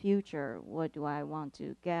in the future? What do I want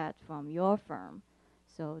to get from your firm?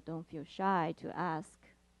 So don't feel shy to ask.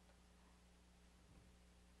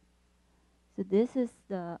 So this is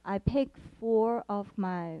I picked 4 of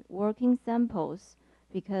my working samples.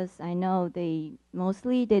 because I know they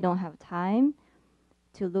don't have time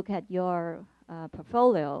to look at your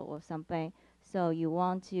portfolio or something. So you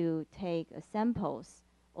want to take samples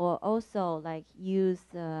or also like use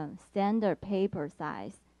standard paper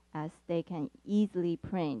size as they can easily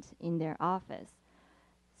print in their office.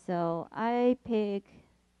 So I pick,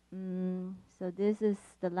 so this is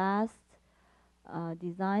the last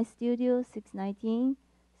Design Studio 619.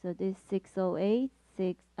 So this 608,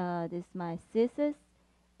 this is my thesis,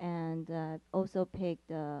 and also pick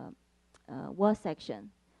the word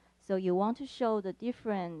section. So you want to show the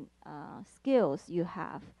different skills you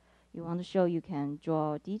have. You want to show you can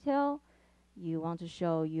draw detail. You want to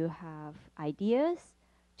show you have ideas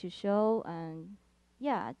to show, and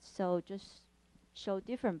yeah, so just show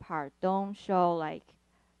different part. Don't show like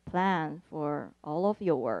plan for all of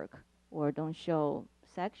your work, or don't show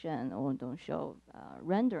section, or don't show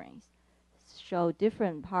renderings. Show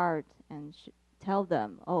different part and tell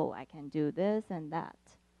them, oh, I can do this and that.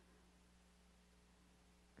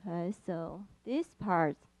 Okay, so this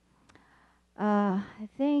part, I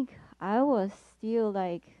think I was still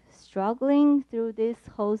like struggling through this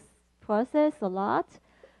whole process a lot.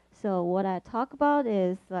 So what I talk about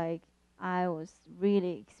is like I was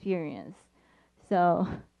really experienced. So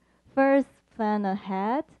first, plan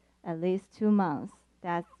ahead at least 2 months.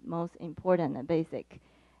 That's most important and basic.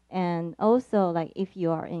 And also, like if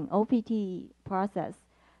you are in OPT process,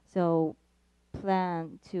 so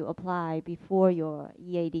plan to apply before your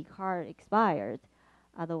EAD card expired.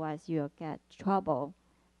 Otherwise, you'll get trouble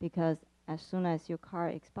because as soon as your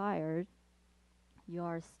card expired, you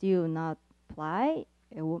are still not apply.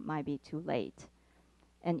 Might be too late.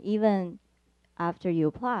 And even after you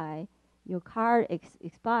apply, your card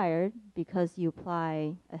expired because you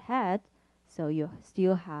apply ahead, so you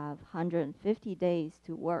still have 150 days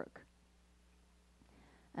to work.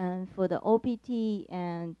 And for the OPT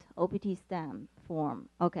and OPT stamp form,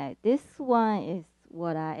 okay, this one is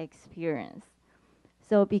what I experienced.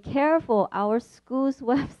 So be careful, our school's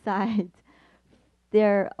website,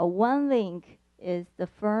 there one link is the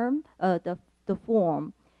form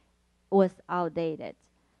was outdated.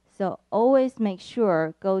 So always make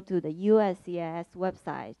sure go to the USCIS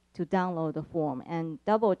website to download the form and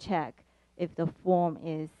double check if the form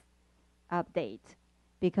is updated.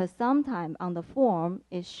 Because sometimes on the form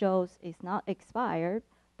it shows it's not expired,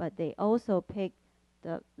 but they also pick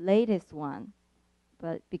the latest one.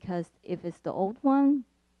 But because if it's the old one,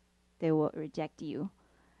 they will reject you.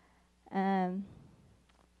 And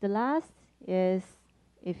the last is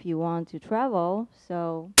if you want to travel,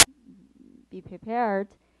 so be prepared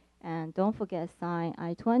and don't forget sign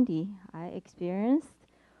I-20. I experienced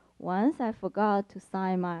once I forgot to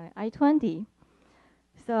sign my I-20.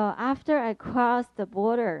 So after I crossed the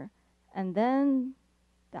border, and then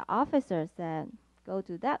the officer said, go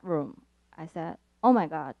to that room. I said, oh my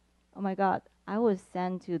God, I was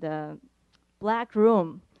sent to the black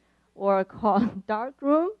room or called dark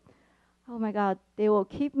room. Oh my God, they will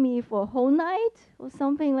keep me for a whole night or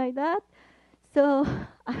something like that. So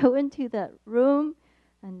I went to that room,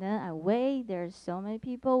 and then I wait. There's so many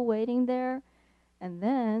people waiting there. And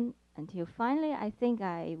then until finally, I think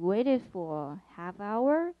I waited for half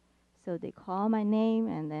hour. So they call my name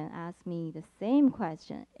and then ask me the same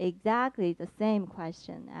question, exactly the same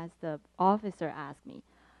question as the officer asked me.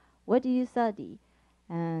 What did you study?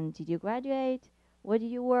 And did you graduate? What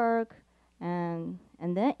did you work? And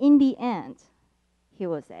then in the end, he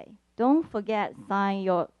will say, don't forget sign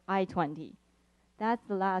your I-20. That's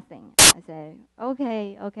the last thing. I say,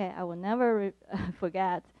 okay, I will never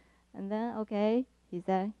forget. And then, okay, he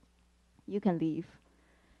said, you can leave.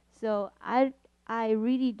 So I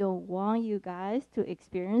really don't want you guys to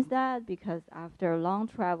experience that, because after a long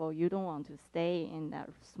travel, you don't want to stay in that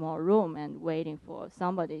small room and waiting for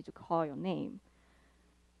somebody to call your name.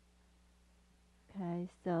 Okay,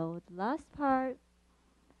 so the last part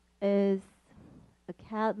is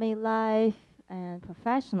academic life and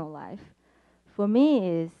professional life. For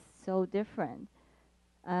me, it's so different.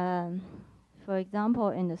 For example,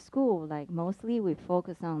 in the school, like mostly we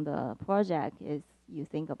focus on the project is you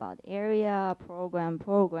think about area,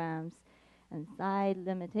 programs, and site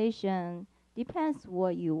limitation. Depends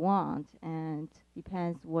what you want and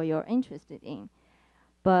depends what you're interested in.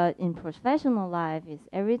 But in professional life, is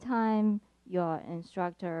every time your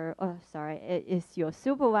instructor, it is your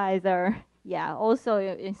supervisor, yeah, also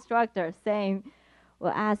your instructor, same, will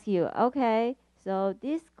ask you, okay, so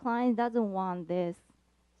this client doesn't want this,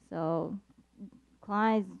 so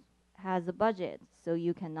client has a budget, so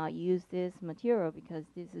you cannot use this material because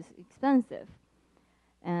this is expensive.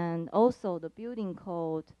 And also the building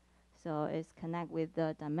code, so it's connect with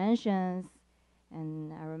the dimensions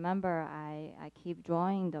And I remember I keep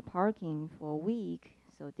drawing the parking for a week,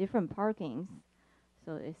 so different parkings.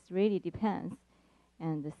 So it really depends.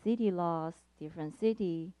 And the city laws, different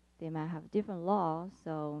city, they might have different laws,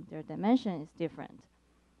 so their dimension is different.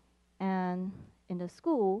 And in the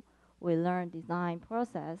school, we learn design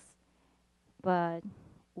process, but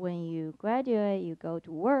when you graduate, you go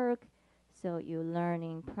to work, so you're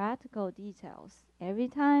learning practical details. Every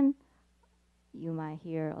time you might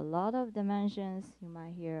hear a lot of dimensions, you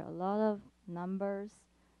might hear a lot of numbers,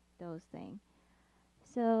 those things.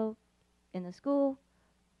 So in the school,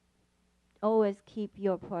 always keep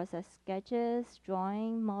your process sketches,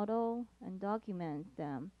 drawing, model, and document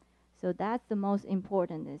them. So that's the most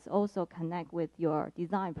important, is also connect with your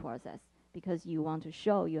design process because you want to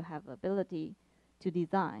show you have ability to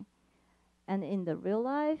design. And in the real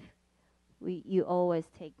life, you always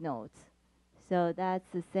take notes. So that's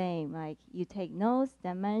the same, like you take notes,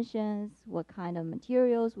 dimensions, what kind of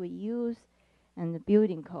materials we use, and the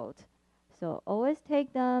building code. So always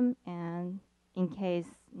take them, and in case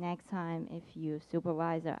next time if your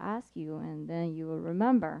supervisor asks you, and then you will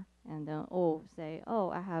remember, and then say,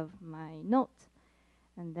 I have my notes,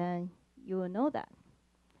 and then you will know that.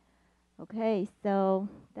 Okay, so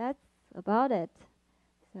that's about it.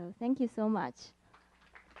 So thank you so much.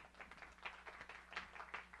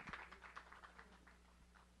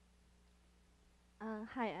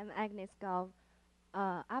 Hi, I'm Agnes Gao.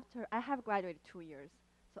 After I have graduated 2 years,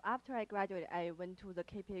 so after I graduated, I went to the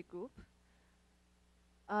KPA group.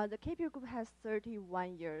 The KPA group has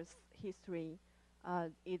 31 years history.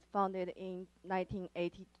 It's founded in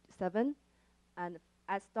 1987, and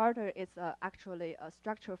as starter, it's actually a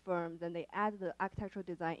structure firm. Then they added the architectural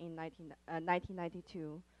design in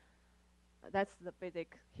 1992. That's the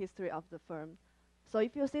basic history of the firm. So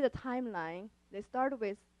if you see the timeline, they started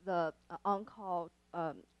with the on-call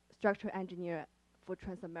structural engineer for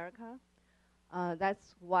Transamerica.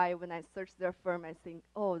 That's why when I search their firm, I think,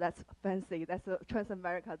 that's fancy. That's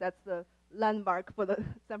Transamerica. That's the landmark for the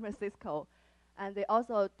San Francisco. And they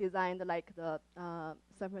also designed like the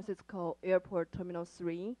San Francisco Airport Terminal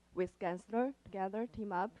 3 with Gensler together,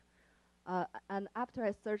 team up. And after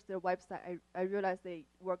I searched their website, I realized they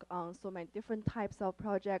work on so many different types of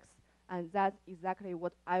projects, and that's exactly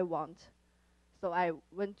what I want. So I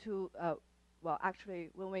went to, actually,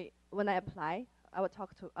 when I apply, I will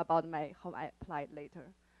talk about how I applied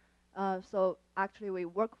later. So actually, we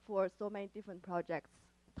work for so many different projects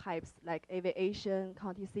types like aviation,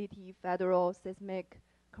 county city, federal, seismic,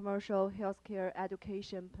 commercial, healthcare,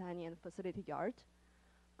 education, planning, and facility yard.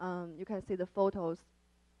 You can see the photos.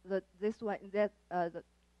 This one, the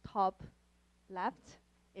top left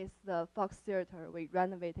is the Fox Theater. We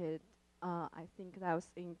renovated, I think that was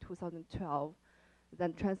in 2012.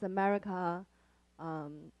 Then Transamerica,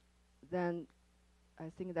 then I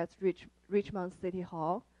think that's Richmond City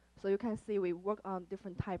Hall. So you can see we work on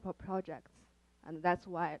different type of projects, and that's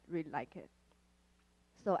why I really like it.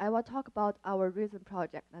 So I will talk about our recent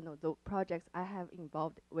project and the projects I have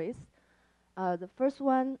involved with. The first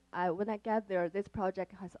one, when I get there, this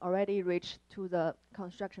project has already reached to the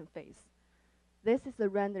construction phase. This is the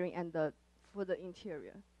rendering and for the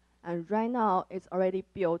interior. And right now, it's already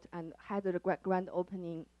built and had the grand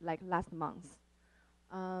opening like last month.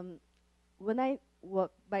 My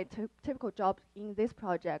typical job in this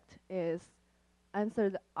project is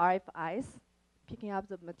answer the RFIs, picking up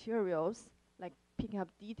the materials, like picking up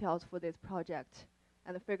details for this project,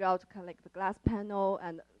 and figure out kind of like the glass panel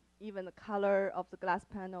and even the color of the glass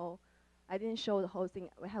panel. I didn't show the whole thing.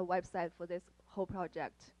 We have a website for this whole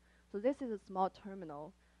project. So this is a small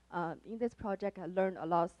terminal. In this project, I learned a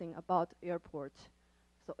lot of things about airport.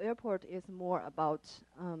 So airport is more about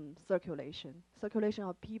circulation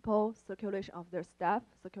of people, circulation of their staff,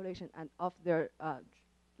 circulation and of their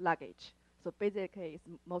luggage. So basically, it's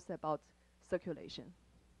mostly about circulation.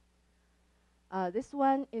 This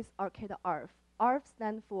one is Arcata ARF. ARF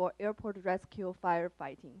stands for Airport Rescue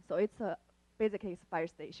Firefighting. So basically it's a fire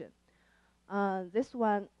station. This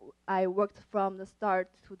one I worked from the start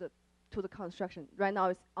to the construction. Right now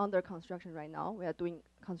it's under construction right now. We are doing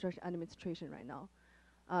construction administration right now.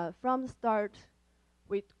 From the start,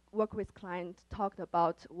 we work with clients, talked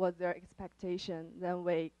about what their expectation. Then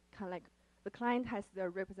we kind of like, the client has their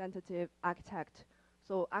representative architect.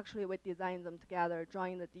 So actually we design them together,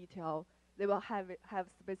 drawing the detail. They will have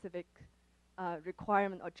specific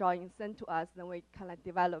requirement or drawing sent to us, then we kind of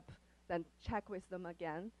develop, then check with them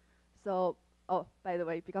again. So, by the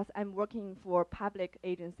way, because I'm working for public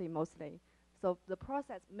agency mostly, so the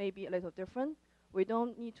process may be a little different. We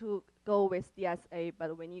don't need to go with DSA,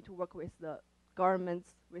 but we need to work with the governments,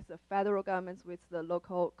 with the federal governments, with the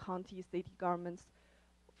local county, city governments,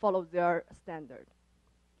 follow their standard.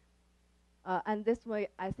 And this way,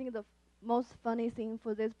 I think the most funny thing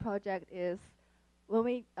for this project is when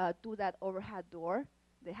we do that overhead door,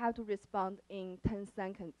 they have to respond in 10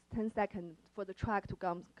 seconds, 10 seconds for the truck to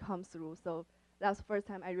come through. So that's the first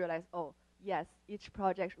time I realized, oh, yes, each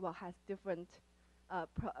project has different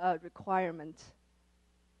requirement.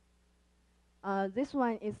 This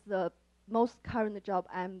one is the most current job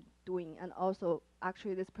I'm doing, and also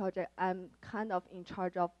actually this project, I'm kind of in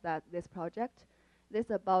charge of this project. This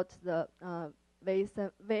is about the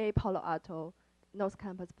VA Palo Alto North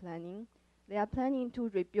Campus planning. They are planning to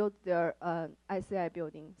rebuild their ICI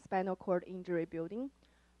building, spinal cord injury building.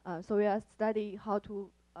 So we are studying how to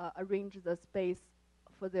arrange the space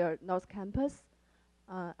for their North Campus,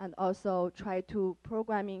 and also try to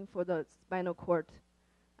programming for the spinal cord.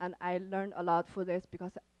 And I learned a lot for this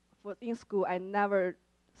because in school I never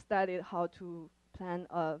studied how to plan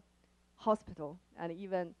a hospital, and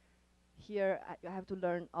even here you have to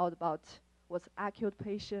learn all about what's acute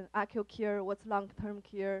care, what's long-term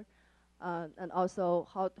care, and also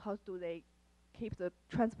how do they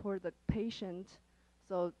transport the patient.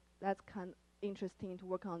 So that's kind of interesting to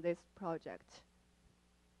work on this project.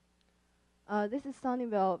 This is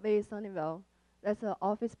Sunnyvale, Sunnyvale. That's an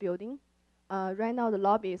office building. Right now the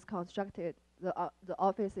lobby is constructed. The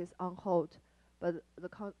office is on hold, but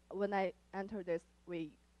when I enter this,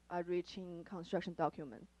 we are reaching construction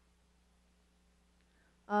document.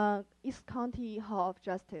 East County Hall of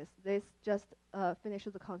Justice. This just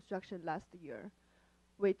finished the construction last year.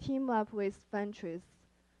 We team up with Fentress.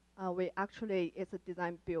 It's a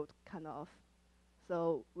design build kind of.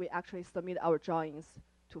 So we actually submit our drawings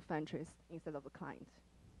to Fentress instead of the client.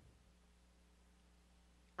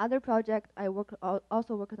 Other project I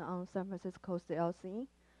also worked on San Francisco CLC.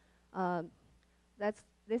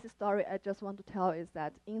 This story I just want to tell is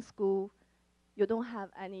that in school, you don't have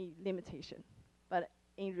any limitation, but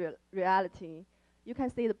in reality, you can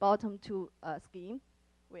see the bottom two scheme.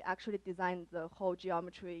 We actually designed the whole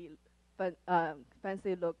geometry,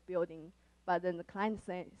 fancy look building, but then the client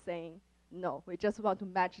saying, no, we just want to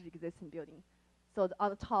match the existing building. So on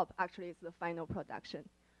the top actually is the final production.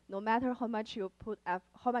 No matter how much you put,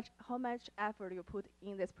 how much effort you put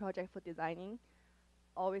in this project for designing,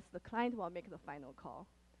 always the client will make the final call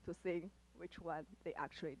to see which one they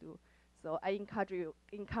actually do. So I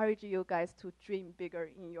encourage you guys to dream bigger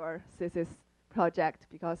in your thesis project,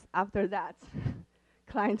 because after that,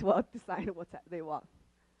 clients will decide what they want.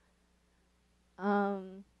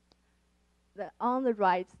 On the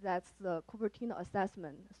right, that's the Cupertino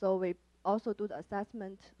assessment. So we also do the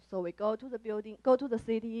assessment. So we go to the building, go to the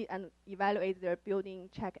city and evaluate their building,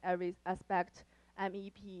 check every aspect,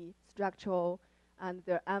 MEP, structural, and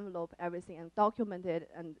their envelope, everything, and document it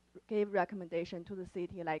and give recommendation to the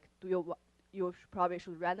city, like, you probably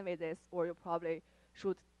should renovate this, or you probably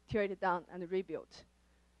should tear it down and rebuild.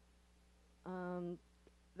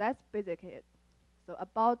 That's basically it. So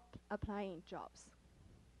about applying jobs.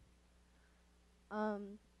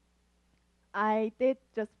 I did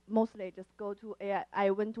mostly just go to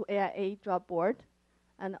I went to AIA job board,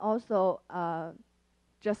 and also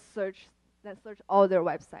just search all their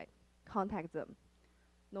website, contact them.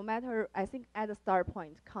 No matter, I think at the start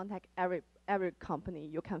point, contact every company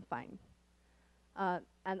you can find.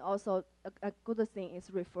 And also a good thing is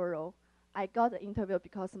referral. I got the interview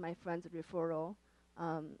because of my friend's referral.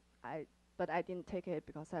 But I didn't take it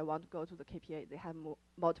because I want to go to the KPA. They have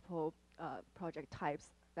multiple project types.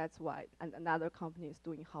 That's why. And another company is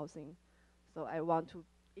doing housing. So I want to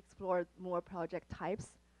explore more project types.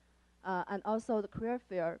 And also the career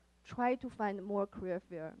fair, try to find more career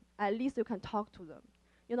fair. At least you can talk to them.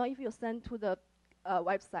 You know, if you send to the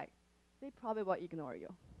website, they probably will ignore you.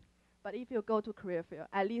 But if you go to career fair,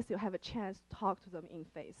 at least you have a chance to talk to them in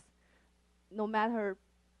face. No matter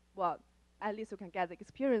what, at least you can get the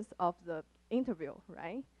experience of the interview,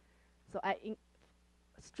 right? So I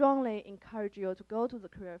strongly encourage you to go to the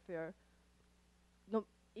career fair. No,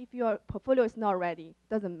 if your portfolio is not ready,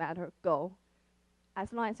 doesn't matter, go.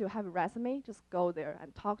 As long as you have a resume, just go there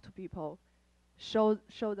and talk to people. Show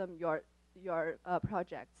them your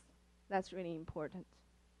projects. That's really important.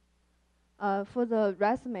 For the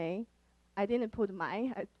resume, I didn't put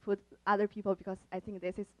mine. I put other people because I think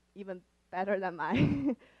this is even better than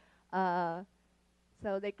mine.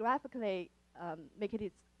 So they graphically make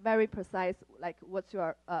it very precise, like what's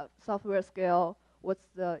your software skill, what's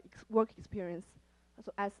the work experience.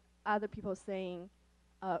 So as other people saying,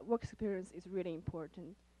 work experience is really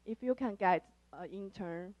important. If you can get an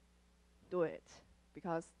intern, do it,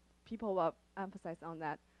 because people will emphasize on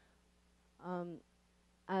that.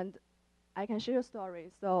 And I can share a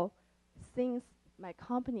story. So since my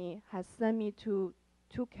company has sent me to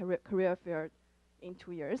two career fairs in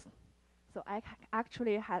 2 years, so I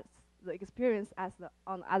actually had the experience as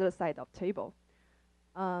on the other side of table.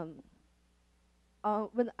 When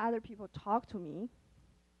other people talk to me,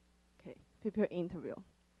 okay, prepare interview.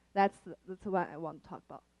 That's the one I want to talk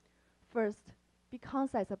about. First, be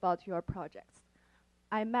concise about your projects.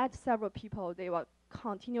 I met several people, they will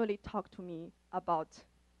continually talk to me about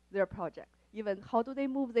their project. Even how do they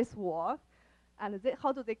move this wall, and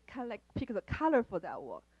how do they kind of like pick the color for that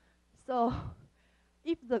wall. So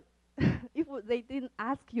if if they didn't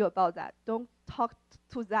ask you about that, don't talk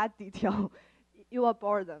to that detail. You will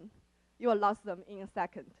bore them. You will lose them in a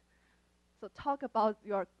second. So talk about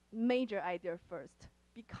your major idea first.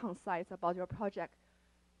 Be concise about your project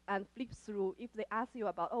and flip through. If they ask you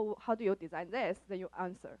about, oh, how do you design this, then you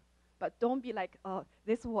answer. But don't be like, oh,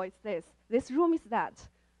 this wall is this room is that.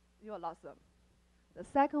 You will lose them. The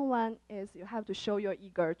second one is you have to show you're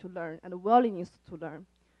eager to learn and willingness to learn.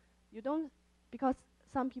 You don't, because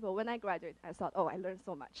some people, when I graduated, I thought, oh, I learned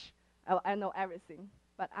so much. I know everything.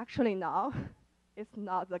 But actually now, it's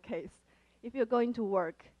not the case. If you're going to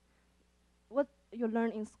work, what you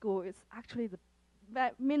learn in school is actually the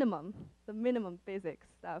minimum basic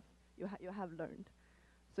stuff you have learned.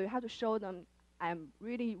 So you have to show them, I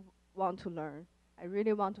really want to learn. I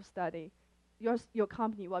really want to study. Your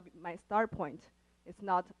company will be my start point. It's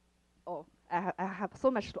not, oh, I have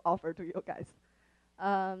so much to offer to you guys.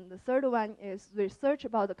 The third one is research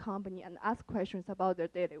about the company and ask questions about their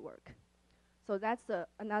daily work. So that's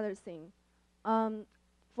another thing.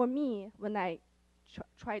 For me, when I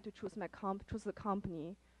try to choose the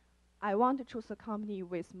company, I want to choose a company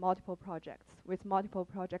with multiple projects, with multiple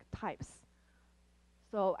project types.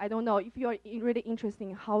 So I don't know if you're really interested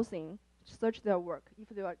in housing, search their work.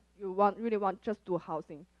 If you really want just do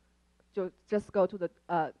housing, just go to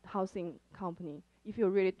the housing company. If you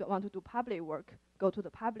really want to do public work, go to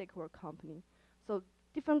the public work company. So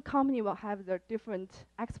different company will have their different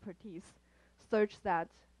expertise. Search that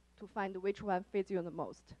to find which one fits you the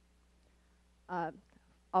most.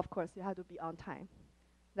 Of course, you have to be on time.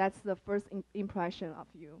 That's the first impression of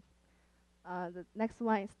you. The next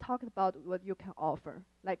one is talk about what you can offer.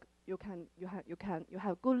 Like you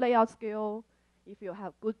have good layout skill. If you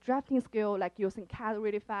have good drafting skill, like using CAD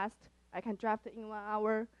really fast, I can draft in 1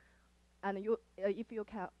 hour. And if you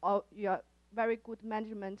are very good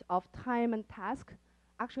management of time and task,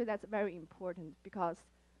 actually that's very important because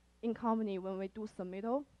in company when we do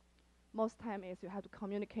submittal, most time is you have to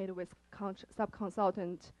communicate with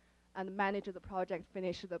sub-consultant and manage the project,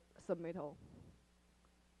 finish the submittal.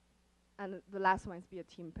 And the last one is be a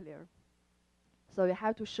team player. So you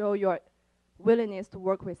have to show your willingness to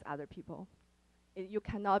work with other people. You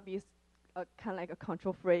cannot be kind of like a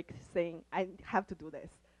control freak saying, I have to do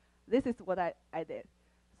this. This is what I did.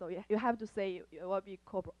 So you have to say you will be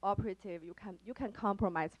cooperative. You can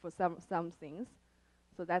compromise for some things.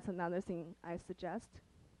 So that's another thing I suggest.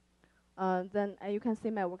 Then you can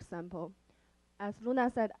see my work sample. As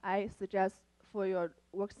Luna said, I suggest for your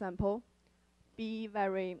work sample, be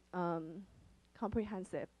very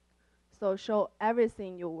comprehensive. So show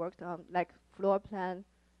everything you worked on, like floor plan.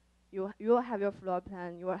 You will have your floor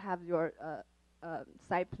plan. You will have your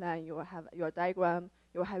site plan. You will have your diagram.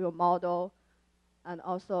 You will have your model, and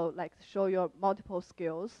also like show your multiple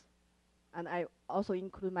skills. And I also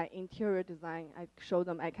include my interior design. I show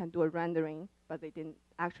them I can do a rendering, but they didn't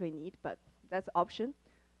actually need, but that's an option.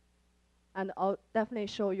 And I'll definitely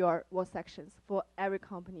show your work sections. For every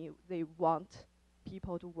company, they want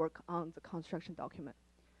people to work on the construction document.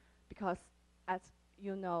 Because as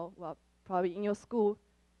you know, well, probably in your school,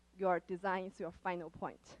 your design is your final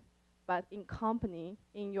point. But in company,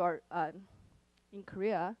 in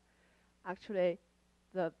Korea, actually,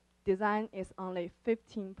 the design is only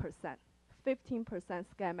 15%. 15%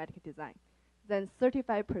 schematic design. Then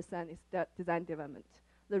 35% is the design development.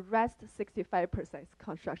 The rest, 65% is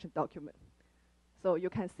construction document. So you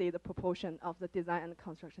can see the proportion of the design and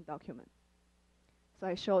construction document. So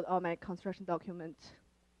I showed all my construction document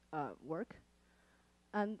work.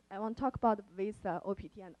 And I want to talk about visa,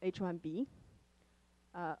 OPT, and H-1B.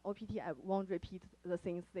 OPT, I won't repeat the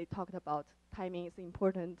things they talked about. Timing is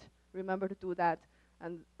important. Remember to do that.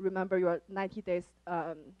 And remember your 90 days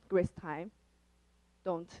grace time.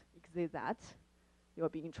 Don't exceed that. You'll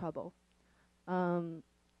be in trouble.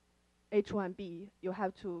 H-1B, you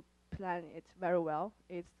have to plan it very well.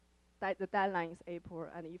 The deadline is April,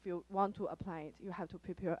 and if you want to apply it, you have to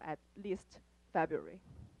prepare at least February.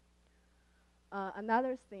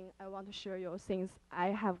 Another thing I want to share you, since I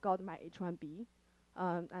have got my H-1B,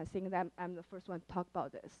 I think that I'm the first one to talk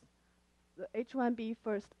about this. The H-1B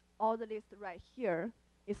first, all the list right here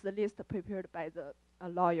is the list prepared by the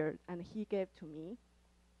lawyer, and he gave to me.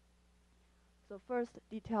 So first,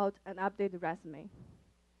 detailed and updated resume.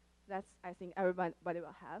 That's, I think, everybody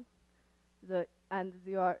will have. And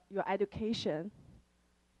your education,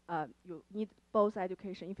 you need both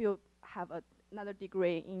education. If you have another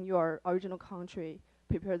degree in your original country,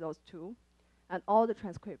 prepare those two, and all the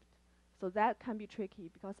transcript. So that can be tricky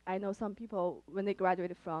because I know some people, when they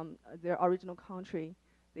graduate from their original country,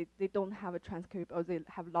 they don't have a transcript or they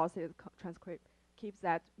have lost their transcript. Keep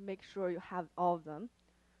that, make sure you have all of them.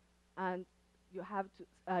 And you have to,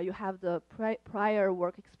 you have the prior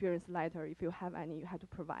work experience letter. If you have any, you have to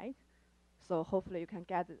provide. So hopefully you can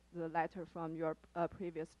get the letter from your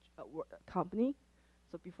previous company.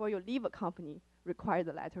 So before you leave a company, require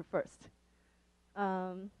the letter first.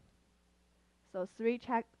 So 3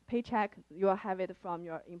 paycheck, you will have it from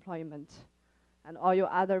your employment. And all your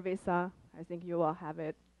other visa, I think you will have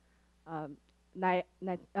it.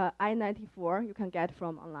 I-94, you can get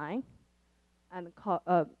from online. And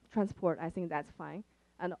transport, I think that's fine.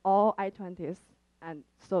 And all I-20s, and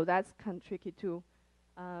so that's kind of tricky too.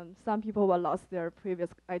 Some people will lost their previous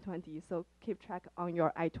I-20, so keep track on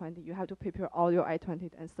your I-20. You have to prepare all your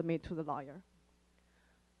I-20 and submit to the lawyer.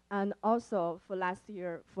 And also, for last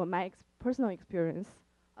year, for my personal experience,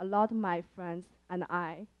 a lot of my friends and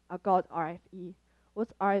I got RFE.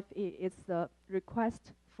 What's RFE? It's the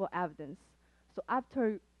request for evidence. So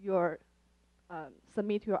after you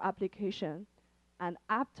submit your application, and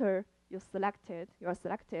after you're selected,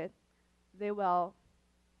 they will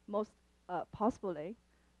most possibly,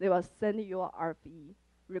 they will send you a RFE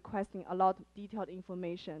requesting a lot of detailed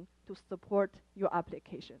information to support your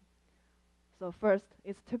application. So first,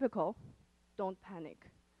 it's typical, don't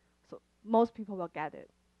panic. So most people will get it.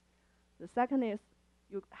 The second is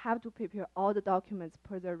you have to prepare all the documents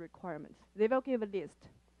per their requirements. They will give a list.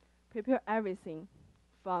 Prepare everything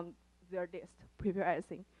from their list. Prepare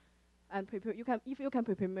everything. And prepare, if you can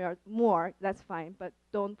prepare more, that's fine, but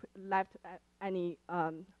don't left any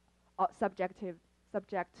subject,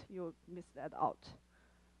 you miss that out.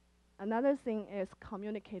 Another thing is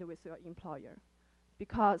communicate with your employer,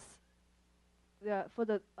 because for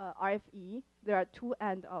the RFE, there are 2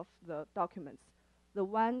 ends of the documents. The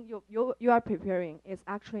one you are preparing is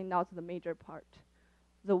actually not the major part.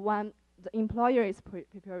 The one the employer is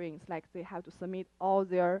preparing is like they have to submit all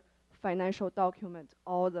their financial documents,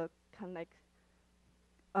 all the kind of like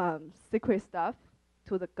secret stuff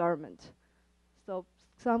to the government. So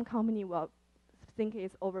some company will think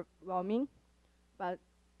it's overwhelming, but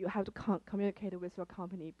you have to communicate with your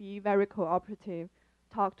company. Be very cooperative,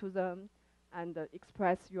 talk to them, and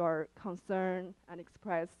express your concern and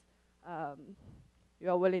express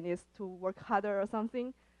your willingness to work harder or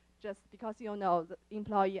something, just because you know the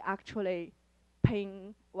employee actually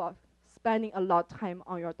spending a lot of time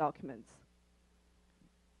on your documents.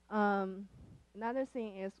 Another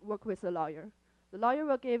thing is work with the lawyer. The lawyer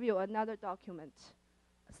will give you another document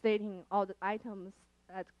stating all the items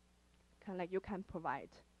that you can provide.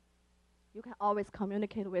 You can always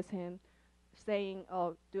communicate with him, saying,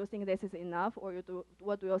 "Oh, do you think this is enough, or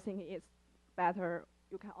what do you think is better?"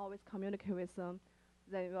 You can always communicate with them.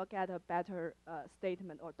 Then you will get a better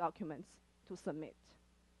statement or documents to submit.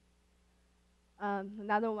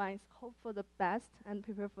 Another one is hope for the best and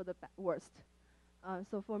prepare for the worst.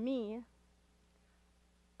 So for me,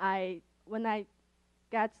 when I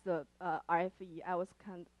get the RFE, I was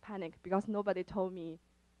kind of panicked because nobody told me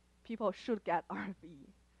people should get RFE.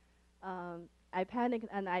 I panicked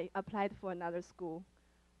and I applied for another school.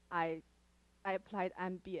 I applied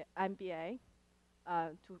MBA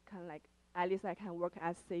to kind of like, at least I can work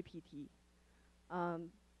as CPT.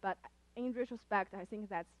 But in retrospect, I think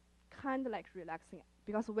that's kind of like relaxing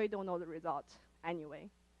because we don't know the result anyway.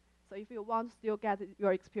 So if you want to still get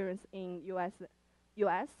your experience in US,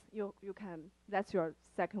 you can, that's your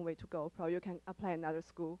second way to go. Probably you can apply another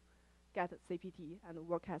school, get a CPT, and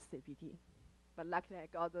work as CPT. But luckily I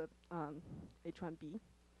got the H-1B.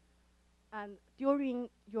 And during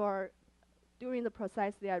the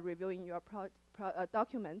process they are reviewing your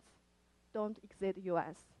documents, don't exit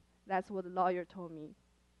US. That's what the lawyer told me.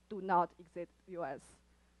 Do not exit US.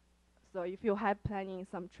 So if you have planning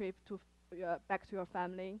some trip to back to your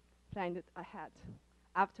family, plan it ahead.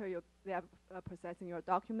 After they are processing your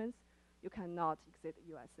documents, you cannot exit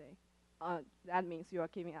USA. That means you are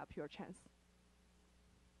giving up your chance.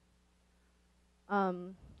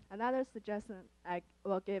 Another suggestion I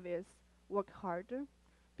will give is work harder,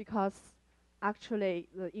 because actually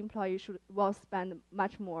the employee will spend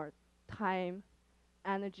much more time,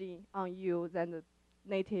 energy on you than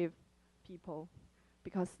native people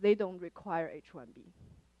because they don't require H-1B.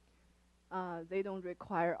 They don't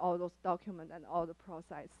require all those documents and all the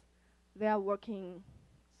process. They are working,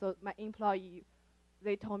 so my employee,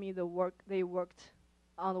 they told me they worked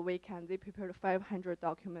on the weekend. They prepared 500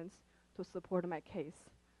 documents to support my case.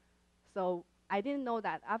 So I didn't know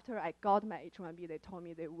that after I got my H-1B, they told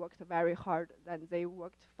me they worked very hard, and they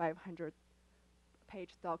worked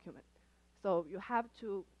 500-page document. So you have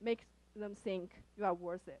to make them think you are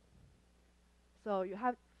worth it. So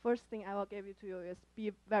first thing I will give it to you is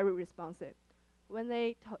be very responsive. When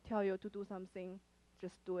they tell you to do something,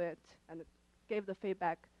 just do it and give the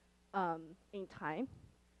feedback in time.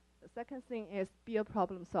 The second thing is be a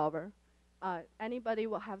problem solver. Anybody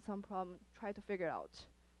will have some problem, try to figure out.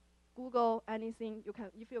 Google anything you can.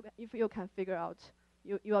 If you can figure out,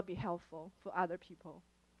 you will be helpful for other people.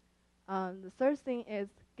 The third thing is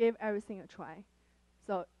give everything a try.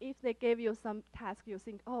 So if they give you some task, you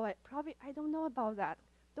think, oh, I don't know about that.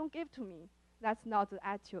 Don't give to me. That's not the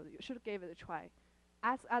attitude. You should give it a try.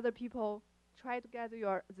 Ask other people, try to get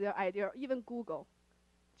their idea, or even Google.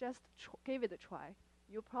 Just give it a try.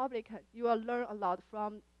 You will learn a lot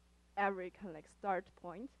from every kind of like start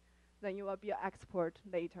point. Then you will be an expert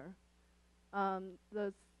later.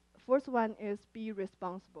 The fourth one is be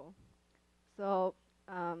responsible. So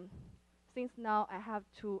since now I have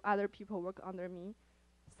 2 other people work under me,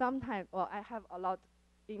 sometimes, well, I have a lot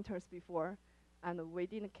interns before, and we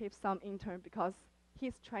didn't keep some intern because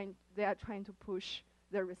they are trying to push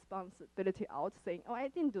their responsibility out, saying, oh, I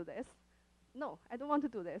didn't do this. No, I don't want to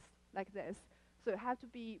do this like this. So you have to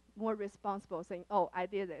be more responsible, saying, oh, I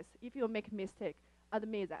did this. If you make a mistake,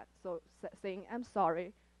 admit that. So saying, I'm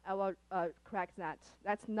sorry, I will correct that.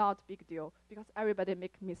 That's not a big deal because everybody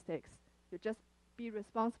make mistakes. You just be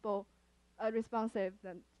responsible, responsive,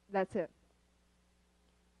 then that's it.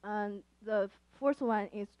 And the fourth one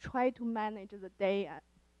is try to manage the day,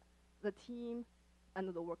 the team, and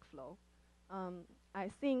the workflow. I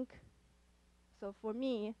think, so for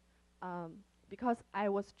me, because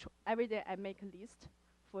every day I make a list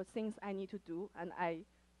for things I need to do, and I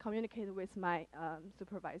communicate with my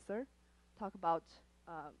supervisor, talk about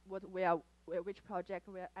which project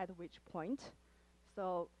we're at which point.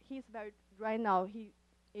 So right now he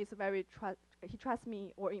trusts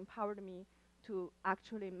me or empowered me to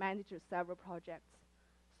actually manage several projects.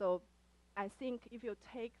 So I think if you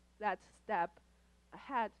take that step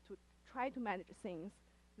ahead to try to manage things,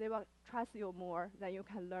 they will trust you more, then you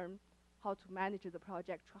can learn how to manage the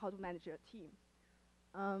project, how to manage your team.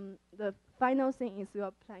 The final thing is you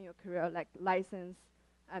plan your career like license,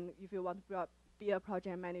 and if you want to be a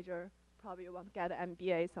project manager, probably you want to get an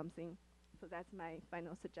MBA something. So that's my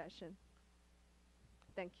final suggestion.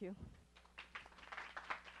 Thank you.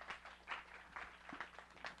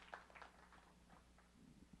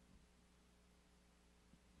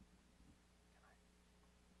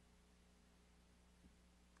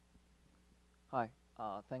 Hi,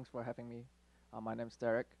 thanks for having me. My name is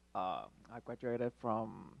Derek. I graduated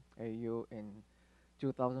from AU in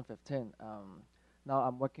 2015. Now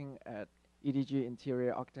I'm working at EDG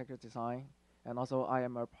Interior Architecture Design, and also I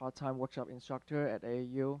am a part-time workshop instructor at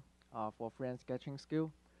AU for free sketching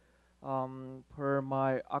skill. Per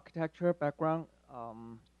my architecture background,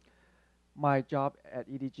 my job at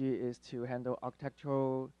EDG is to handle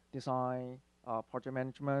architectural design, project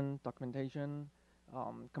management, documentation,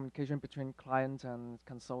 communication between client and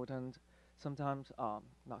consultant. Sometimes,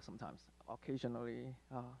 not sometimes, occasionally,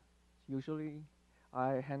 usually,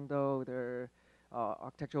 I handle the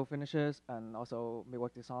architectural finishes and also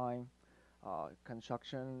millwork design,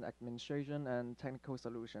 construction, administration, and technical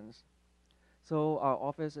solutions. So our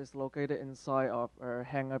office is located inside of a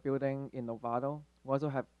hangar building in Novato. We also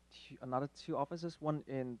have another 2 offices, one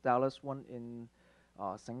in Dallas, one in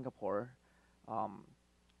Singapore.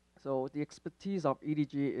 So the expertise of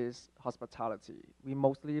EDG is hospitality. We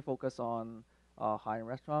mostly focus on high-end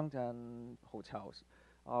restaurants and hotels.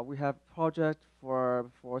 We have projects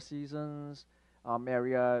for Four Seasons,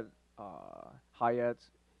 Marriott, Hyatt,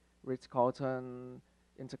 Ritz-Carlton,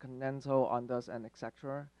 Intercontinental, Andaz, and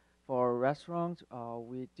etc. For restaurants,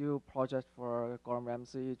 we do projects for Gordon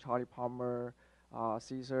Ramsay, Charlie Palmer,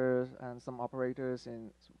 Caesars, and some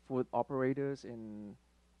food operators in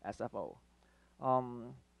SFO.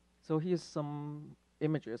 So here's some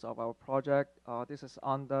images of our project. This is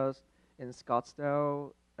Andaz in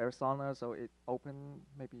Scottsdale, Arizona. So it opened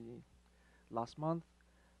maybe last month.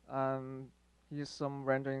 Here's some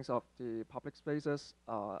renderings of the public spaces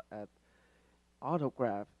at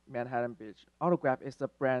Autograph, Manhattan Beach. Autograph is the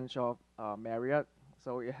branch of Marriott,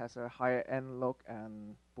 so it has a higher end look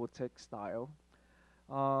and boutique style.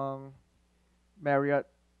 Marriott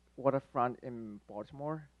waterfront in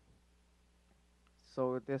Baltimore.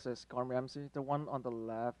 So this is Gordon Ramsay. The one on the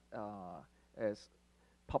left is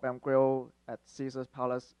Pub and Grill at Caesar's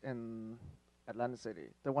Palace in Atlantic City.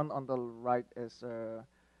 The one on the right is let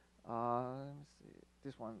me see,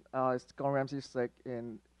 this one. It's Gordon Ramsay Steak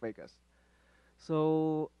in Vegas.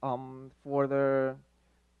 So for the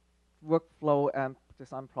workflow and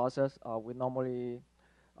design process, we normally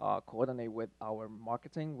coordinate with our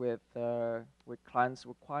marketing, with clients'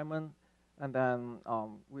 requirement, and then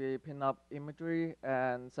we pin up imagery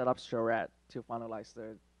and set up charrette to finalize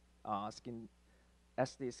the skin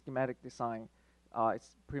SD schematic design.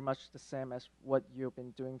 It's pretty much the same as what you've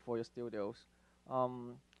been doing for your studios.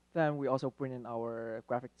 Then we also bring in our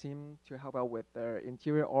graphic team to help out with their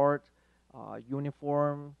interior art,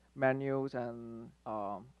 uniform, menus, and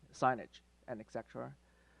signage, and etc.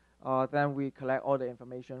 Then we collect all the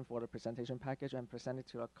information for the presentation package and present it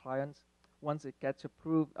to our clients. Once it gets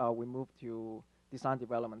approved, we move to design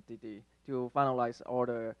development (DD) to finalize all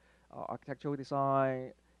the architectural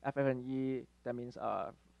design, FF&E. That means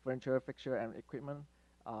furniture, fixture, and equipment.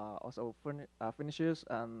 Also finishes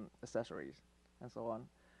and accessories, and so on.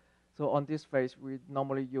 So on this phase, we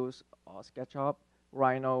normally use SketchUp,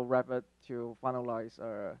 Rhino, Revit to finalize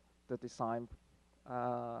the design.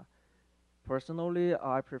 Personally,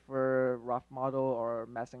 I prefer rough model or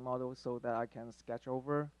massing model so that I can sketch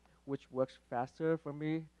over, which works faster for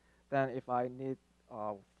me than if I need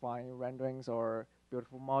fine renderings or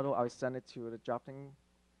beautiful model. I send it to the drafting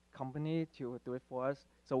company to do it for us,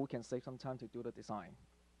 so we can save some time to do the design.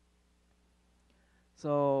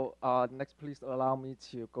 So next, please allow me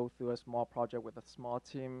to go through a small project with a small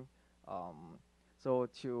team. So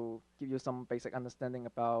to give you some basic understanding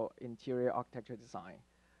about interior architecture design.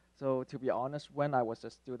 So to be honest, when I was a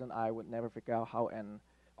student, I would never figure out how an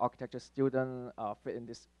architecture student fit in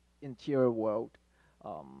this interior world.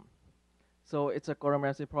 So it's a Gordon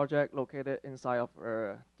Ramsay project located inside of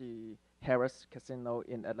the Harrah's Casino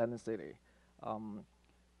in Atlantic City.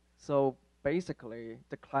 So basically,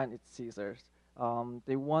 the client is Caesars.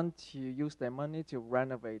 They want to use their money to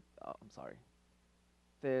renovate,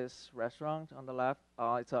 this restaurant on the left.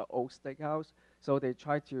 It's an old steakhouse. So they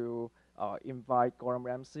try to invite Gordon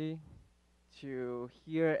Ramsay to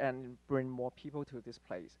here and bring more people to this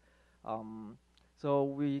place. So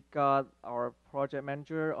we got our project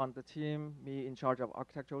manager on the team, me in charge of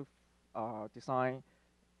architectural design,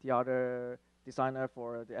 the other designer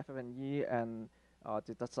for the FF&E, and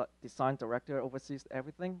the design director oversees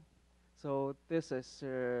everything. So this is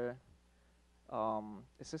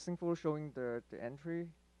existing photo showing the entry.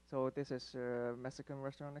 So this is a Mexican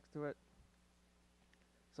restaurant next to it.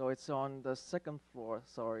 So it's on the second floor.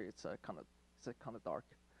 Sorry, it's kind of dark.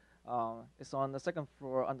 It's on the second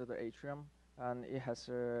floor under the atrium, and it has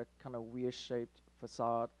a kind of weird-shaped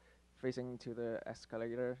facade facing to the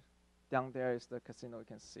escalator. Down there is the casino you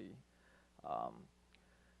can see.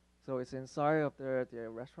 So it's inside of the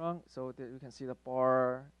restaurant. So you can see the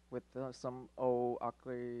bar with some old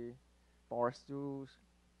ugly bar stools.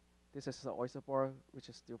 This is the oyster bar, which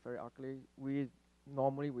is still very ugly. We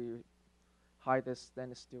normally hide this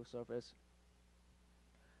stainless steel surface.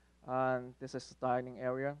 And this is the dining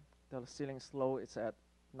area. The ceiling is low. It's at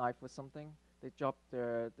 9 foot something. They dropped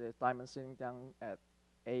the diamond ceiling down at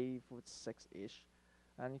 8 foot 6-ish.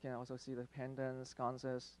 And you can also see the pendants,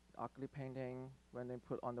 sconces, ugly painting when they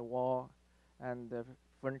put on the wall, and the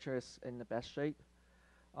furniture is in the best shape.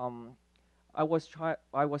 I was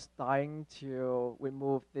dying to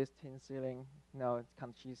remove this tin ceiling. No, it's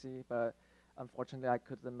kind of cheesy, but unfortunately I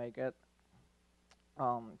couldn't make it.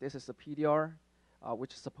 This is the PDR,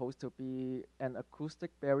 which is supposed to be an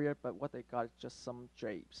acoustic barrier, but what they got is just some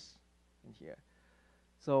drapes in here.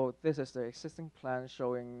 So this is the existing plan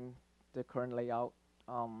showing the current layout.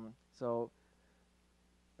 So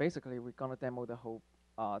basically, we're gonna demo the whole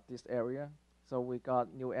this area. So we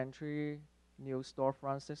got new entry, new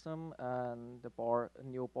storefront system, and a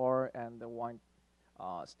new bar, and the wine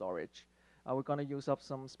storage. We're gonna use up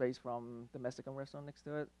some space from the Mexican restaurant next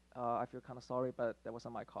to it. I feel kind of sorry, but that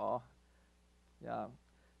wasn't my call. Yeah.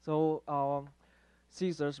 So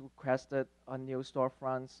Caesars requested a new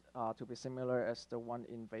storefront to be similar as the one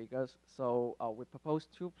in Vegas. So we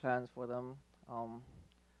proposed two plans for them.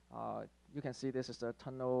 You can see this is the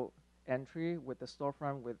tunnel entry with the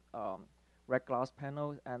storefront with red glass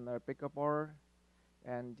panels and a bigger bar,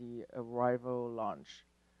 and the arrival lounge.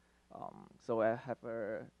 So I have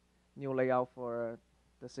a new layout for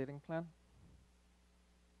the seating plan.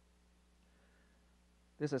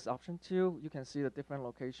 This is option 2. You can see the different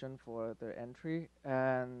location for the entry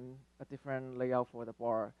and a different layout for the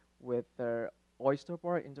bar with the oyster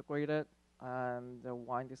bar integrated and the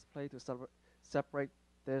wine display to separate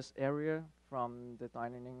this area from the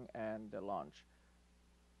dining and the lounge.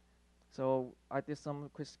 So I did some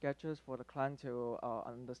quick sketches for the client to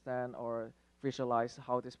understand or visualize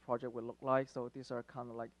how this project will look like. So these are kind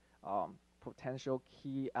of like potential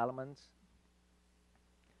key elements.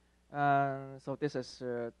 And so this is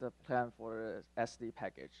the plan for the SD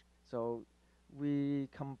package. So we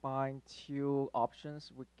combined two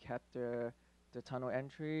options. We kept the tunnel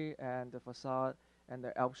entry and the facade and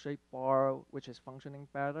the L-shaped bar, which is functioning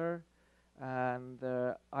better. And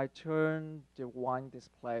I turned the wine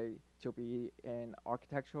display to be an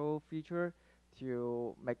architectural feature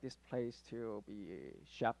to make this place to be a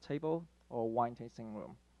chef table or wine tasting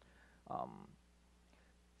room.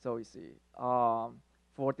 So you see,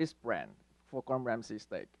 for this brand, for Gordon Ramsay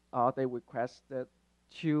steak, they requested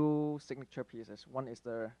two signature pieces. One is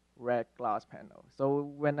the red glass panel.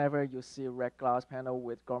 So whenever you see a red glass panel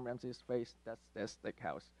with Gordon Ramsay's face, that's their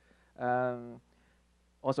steakhouse.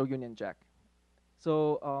 Also Union Jack.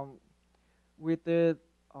 So we did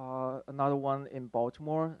another one in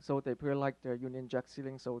Baltimore. So they pretty like the Union Jack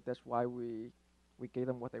ceiling. So that's why we gave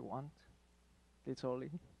them what they want,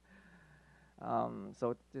 literally.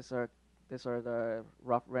 So these are the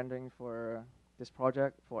rough rendering for this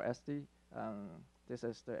project for SD. This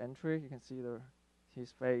is the entry. You can see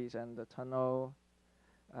his face and the tunnel.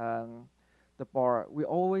 The bar. We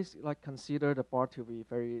always consider the bar to be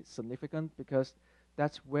very significant because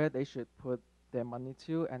that's where they should put their money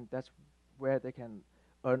to, and that's where they can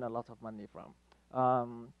earn a lot of money from.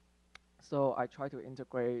 So I try to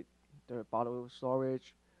integrate the bottle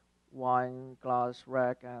storage, wine glass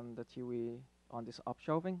rack, and the TV on this up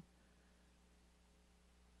shelving.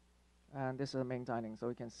 And this is the main dining, so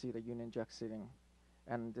you can see the Union Jack seating.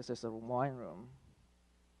 And this is a wine room.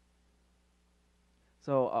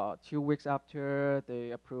 So 2 weeks after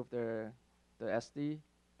they approved the SD,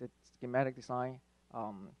 the schematic design,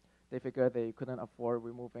 they figured they couldn't afford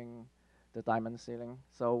removing the diamond ceiling.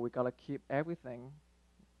 So we gotta keep everything,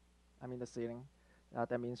 the ceiling.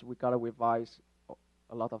 That means we gotta revise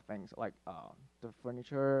a lot of things like the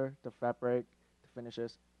furniture, the fabric, the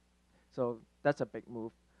finishes. So that's a big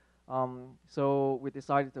move. So we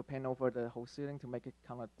decided to paint over the whole ceiling to make it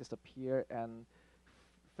kind of disappear and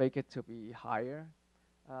fake it to be higher.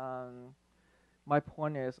 My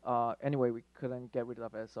point is, anyway, we couldn't get rid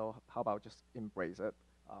of it, so how about just embrace it?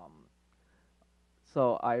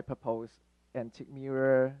 So I proposed antique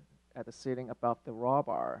mirror at the ceiling above the raw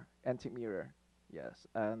bar, antique mirror, yes,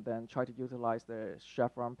 and then try to utilize the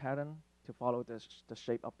chevron pattern to follow the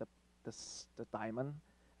shape of the diamond,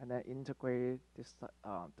 and then integrate this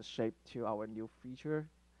the shape to our new feature.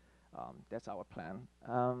 That's our plan.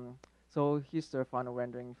 So here's the final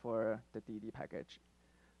rendering for the DD package.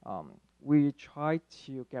 We tried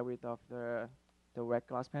to get rid of the red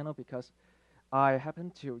glass panel because I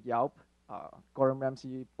happened to Yelp Gordon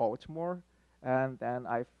Ramsay Baltimore, and then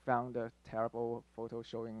I found a terrible photo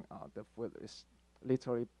showing the food is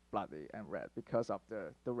literally bloody and red because of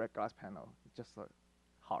the red glass panel. It's just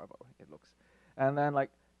horrible it looks. And then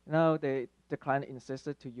the client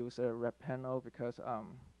insisted to use a red panel because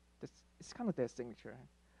it's kind of their signature.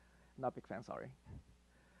 Not big fan, sorry.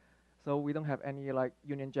 So we don't have any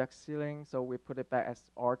Union Jack ceiling, so we put it back as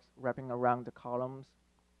art wrapping around the columns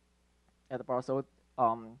at the bar.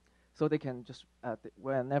 So they can just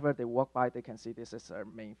whenever they walk by, they can see this is our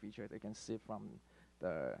main feature. They can see from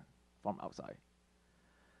outside.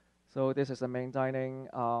 So this is the main dining.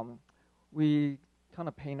 We kind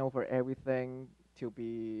of paint over everything to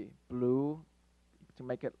be blue, to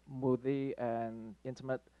make it moody and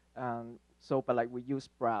intimate. But we use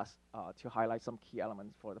brass to highlight some key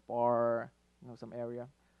elements for the bar, some area.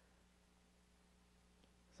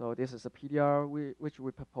 So this is a PDR which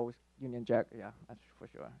we propose Union Jack, yeah, that's for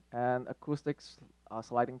sure. And acoustics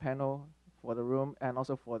sliding panel for the room and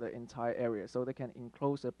also for the entire area. So they can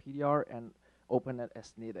enclose the PDR and open it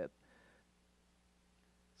as needed.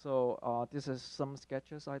 So this is some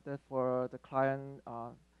sketches I did for the client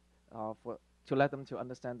to let them to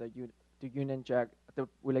understand the Union Jack, the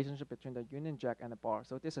relationship between the Union Jack and the bar.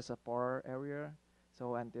 So this is a bar area.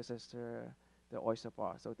 So and this is the oyster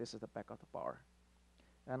bar. So this is the back of the bar.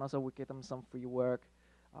 And also we give them some free work.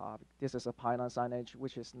 This is a pylon signage,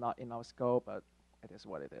 which is not in our scope, but it is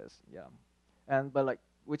what it is. Yeah, but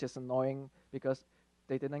which is annoying because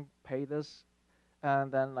they didn't pay this,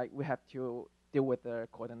 and then we have to deal with the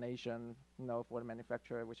coordination, for the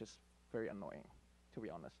manufacturer, which is very annoying, to be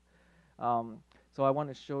honest. So I want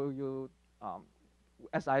to show you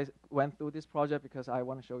as I went through this project because I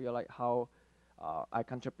want to show you how I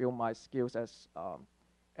contribute my skills as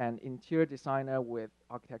an interior designer with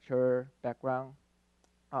architecture background.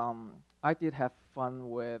 I did have fun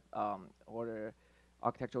with all the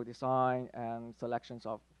architectural design and selections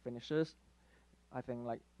of finishes. I think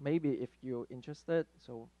like maybe if you're interested,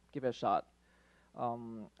 so give it a shot.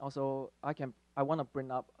 Also, I want to bring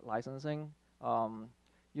up licensing.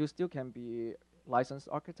 You still can be licensed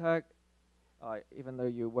architect, even though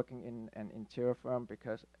you're working in an interior firm,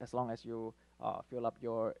 because as long as you fill up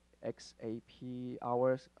your XAP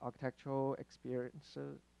hours, architectural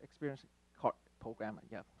experience program,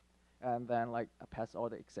 yeah, and then like pass all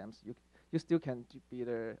the exams, you still can be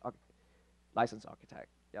the licensed architect.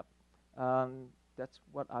 Yep, that's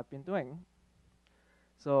what I've been doing.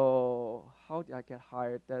 So how did I get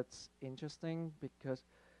hired? That's interesting because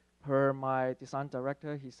per my design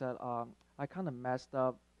director, he said I kind of messed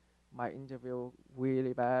up my interview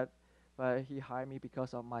really bad, but he hired me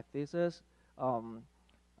because of my thesis, um,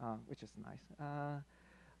 which is nice.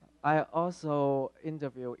 I also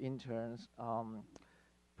interview interns.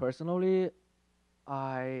 Personally,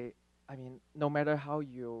 I I mean, no matter how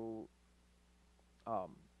you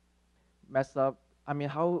um, mess up, I mean,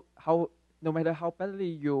 how no matter how badly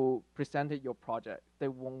you presented your project, they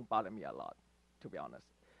won't bother me a lot, to be honest.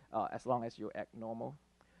 As long as you act normal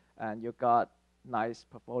and you got nice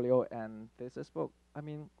portfolio and thesis book, I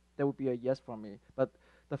mean, there will be a yes from me. But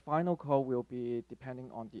the final call will be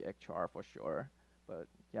depending on the HR for sure. But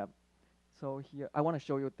yeah, so here I want to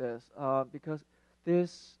show you this because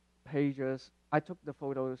these pages, I took the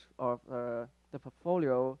photos of the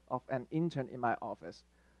portfolio of an intern in my office.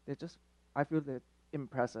 They just, I feel they're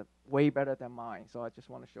impressive, way better than mine. So I just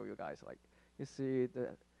want to show you guys, like, you see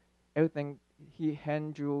everything he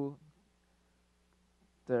hand drew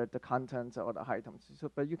the contents or the items. So,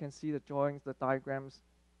 but you can see the drawings, the diagrams,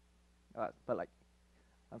 but like,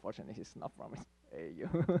 unfortunately, he's not from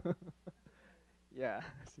AU. Yeah,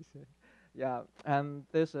 yeah, and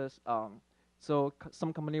this is so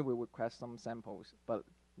some company will request some samples, but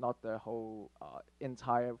not the whole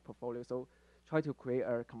entire portfolio. So try to create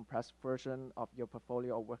a compressed version of your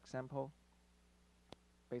portfolio or work sample.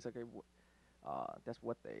 Basically, that's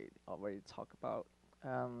what they already talk about.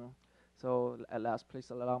 So at last,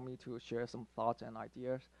 please allow me to share some thoughts and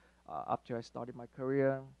ideas. After I started my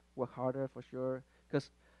career, work harder for sure,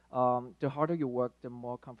 because the harder you work, the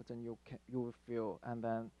more confident you will feel. And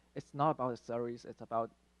then it's not about the salaries; it's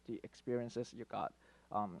about the experiences you got.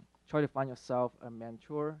 Try to find yourself a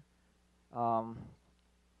mentor. Um,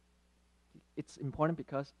 it's important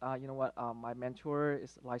because you know what? My mentor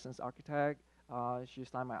is a licensed architect. She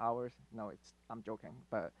signed my hours. No, I'm joking,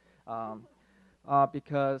 but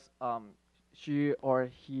because she or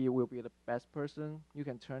he will be the best person you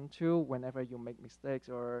can turn to whenever you make mistakes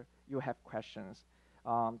or you have questions.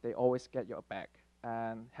 They always get your back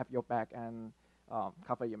and have your back and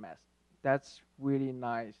cover your mess. That's really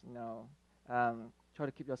nice, you know. Try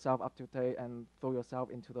to keep yourself up to date and throw yourself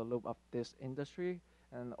into the loop of this industry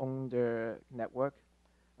and own the network.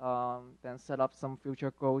 Then set up some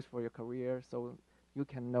future goals for your career so you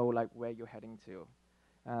can know like where you're heading to.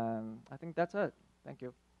 And I think that's it. Thank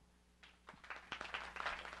you.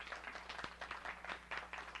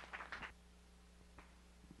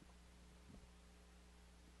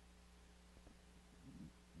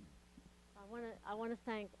 I want to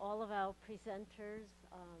thank all of our presenters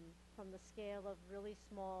from the scale of really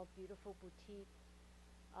small, beautiful boutique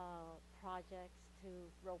projects to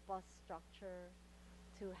robust structure,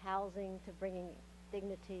 to housing, to bringing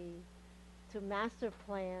dignity, to master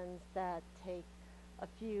plans that take a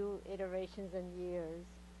few iterations and years,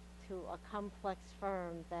 to a complex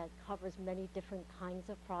firm that covers many different kinds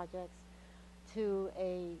of projects, to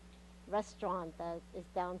a restaurant that is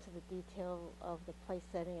down to the detail of the place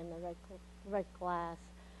setting and the red glass.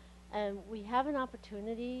 And we have an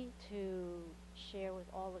opportunity to share with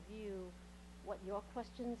all of you what your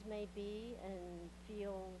questions may be and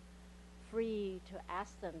feel free to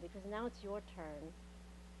ask them, because now it's your turn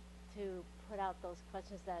to put out those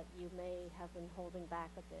questions that you may have been holding back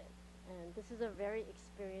a bit. And this is a very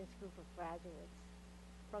experienced group of graduates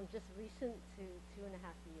from just recent to 2.5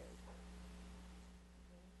 years.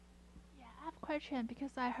 Yeah, I have a question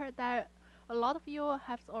because I heard that a lot of you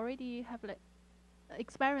have already have like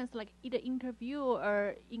experience like either interview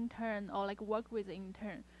or intern or like work with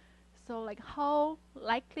intern. So like how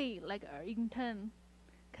likely like an intern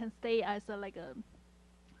can stay as a like a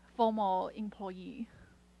formal employee?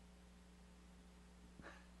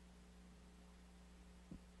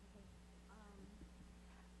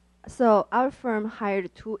 So our firm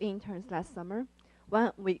hired 2 interns last summer.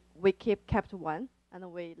 One we kept one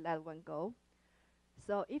and we let one go.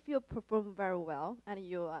 So if you perform very well and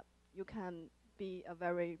you can be a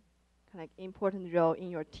very kind of important role in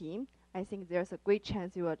your team, I think there's a great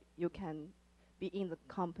chance you can be in the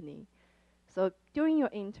company. So during your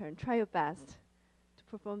intern, try your best to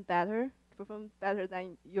perform better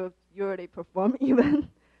than you usually perform even,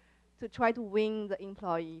 to try to win the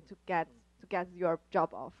employee to get your job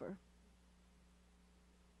offer.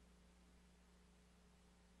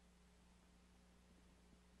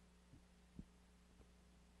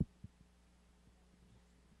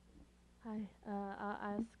 Hi, I'll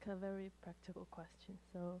ask a very practical question.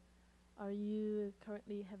 So, are you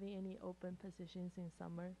currently having any open positions in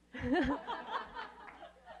summer?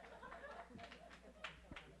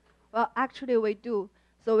 Well, actually, we do.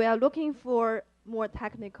 So we are looking for more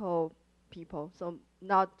technical people. So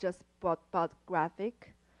not just about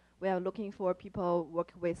graphic. We are looking for people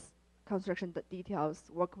work with construction details,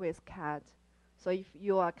 work with CAD. So if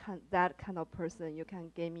you are that kind of person, you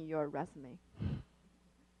can give me your resume.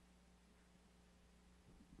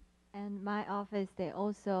 And my office, they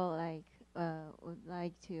also would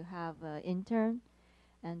like to have an intern,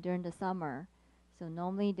 and during the summer. So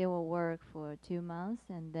normally they will work for 2 months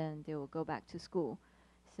and then they will go back to school.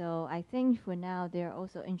 So I think for now they're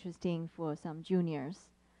also interesting for some juniors.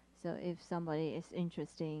 So if somebody is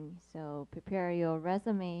interesting, so prepare your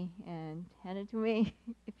resume and hand it to me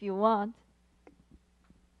if you want.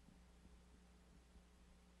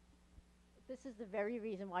 This is the very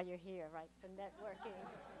reason why you're here, right? For networking.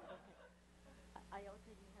 Okay. Iota,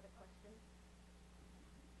 you had a question?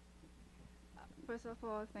 First of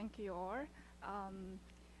all, thank you all.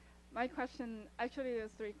 My question, actually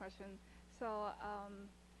there's 3 questions. So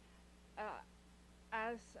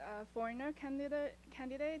as a foreigner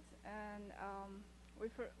candidates and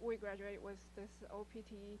we graduate with this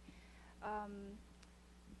OPT,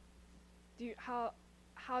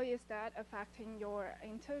 how is that affecting your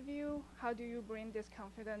interview? How do you bring this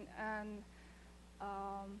confidence? And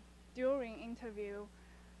during interview,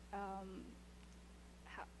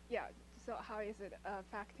 so how is it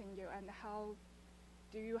affecting you? And how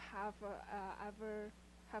do you have ever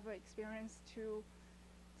have an experience to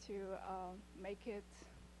make it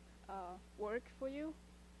work for you?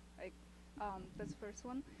 Like that's the first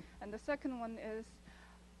one. And the second one is,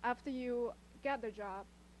 after you get the job,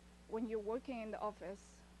 when you're working in the office,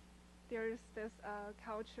 there is this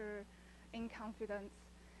culture in confidence.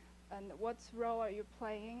 And what role are you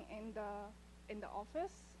playing in the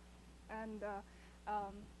office? And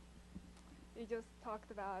you just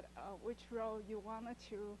talked about which role you wanted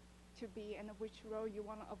to be and which role you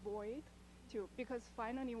want to avoid, because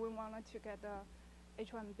finally we wanted to get the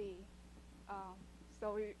H1B,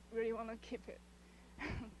 so we really want to keep it.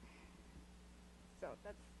 So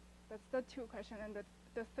that's the 2 questions, and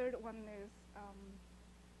the third one is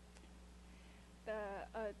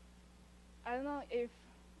I don't know if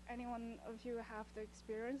anyone of you have the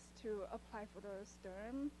experience to apply for the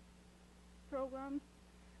STEM program.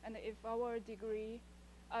 And if our degree,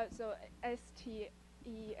 so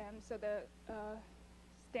STEM, so the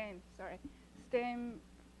STEM,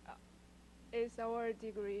 is our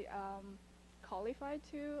degree qualified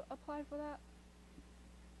to apply for that?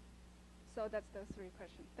 So that's the 3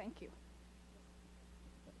 questions. Thank you.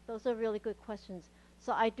 Those are really good questions.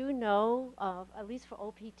 So I do know, at least for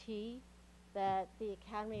OPT, that the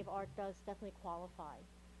Academy of Art does definitely qualify.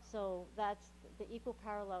 So that's the equal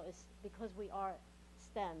parallel is because we are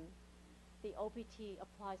STEM, the OPT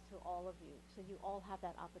applies to all of you. So you all have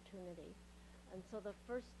that opportunity. And so the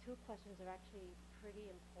first 2 questions are actually pretty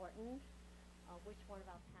important. Which one of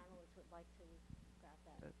our panelists would like to grab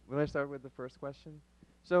that? Will I start with the first question?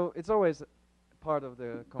 So it's always part of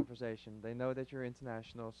the conversation. They know that you're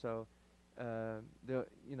international, so and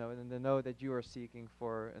they know that you are seeking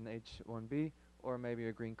for an H1B or maybe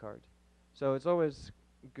a green card. So it's always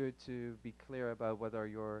good to be clear about what are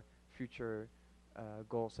your future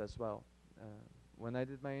goals as well. When I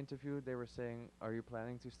did my interview, they were saying, "Are you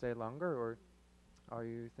planning to stay longer, or are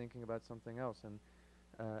you thinking about something else?" And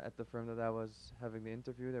at the firm that I was having the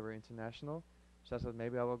interview, they were international. So I said,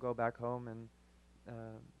 maybe I will go back home and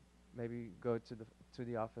maybe go to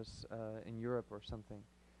the office in Europe or something.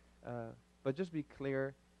 But just be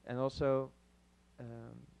clear, and also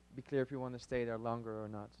be clear if you want to stay there longer or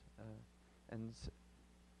not. And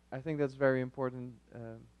I think that's very important,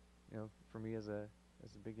 for me as a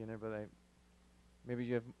beginner. But maybe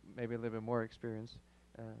you have a little bit more experience.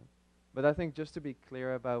 But I think just to be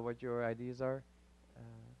clear about what your ideas are,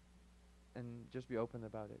 and just be open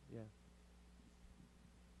about it. Yeah.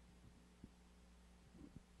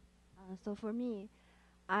 So for me,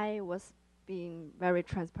 I was being very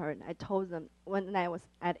transparent. I told them when I was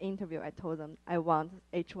at interview, I told them I want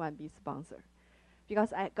H1B sponsor,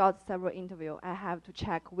 because I got several interviews, I have to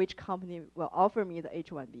check which company will offer me the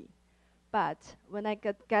H-1B. But when I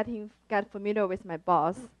get familiar with my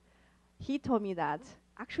boss, he told me that,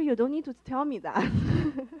 actually, you don't need to tell me that.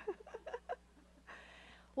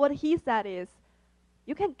 What he said is,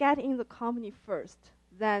 you can get in the company first,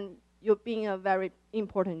 then you're being a very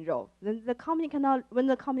important role. Then when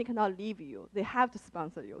the company cannot leave you, they have to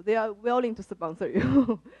sponsor you. They are willing to sponsor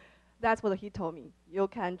you. That's what he told me. You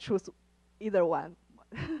can choose either one.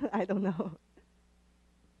 I don't know.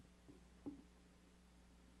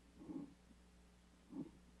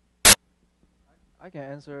 I can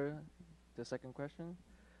answer the second question,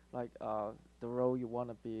 like the role you want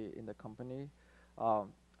to be in the company.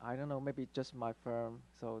 I don't know, maybe just my firm,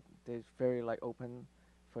 so they're very like open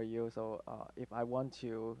for you. So if I want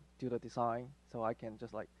to do the design, so I can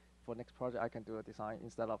just like for next project I can do a design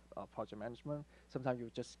instead of project management. Sometimes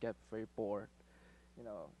you just get very bored, you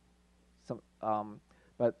know. Some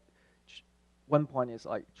but one point is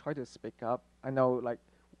like try to speak up. I know like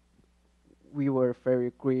we were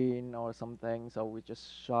very green or something, so we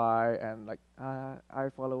just shy and like I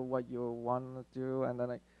follow what you want to do, and then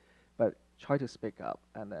like, but try to speak up,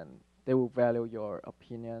 and then they will value your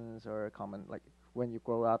opinions or comment like when you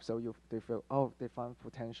grow up. So they feel oh they found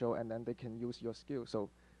potential, and then they can use your skills. So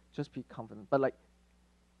just be confident. But like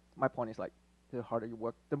my point is like the harder you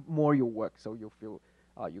work, the more you work, so you feel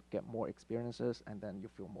you get more experiences, and then you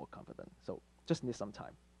feel more confident. So just need some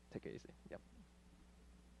time. Take it easy. Yep.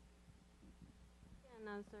 Can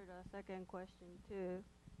answer the second question too.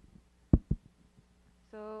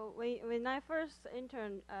 So when I first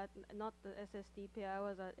interned at not the SSDP, I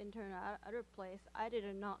was an intern at other place. I did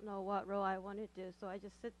not know what role I wanted to, so I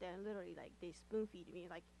just sit there and literally like they spoon feed me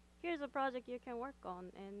like, here's a project you can work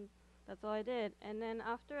on, and that's all I did. And then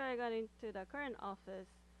after I got into the current office,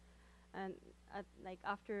 and like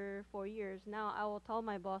after 4 years, now I will tell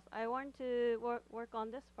my boss I want to work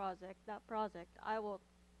on this project, that project. I will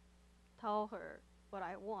tell her what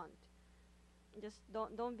I want. Just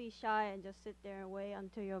don't be shy and just sit there and wait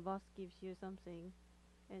until your boss gives you something,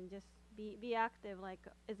 and just be active. Like,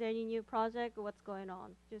 is there any new project? What's going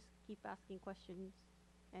on? Just keep asking questions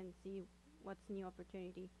and see what's new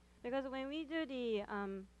opportunity. Because when we do the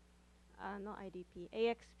not IDP,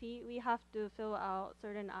 AXP, we have to fill out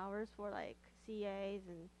certain hours for like CAs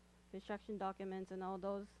and construction documents and all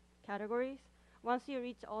those categories. Once you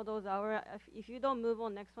reach all those hours, if you don't move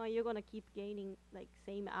on next one, you're gonna keep gaining like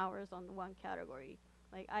same hours on one category.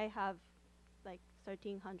 Like I have like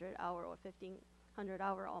 1,300 hour or 1,500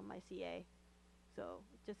 hour on my CA. So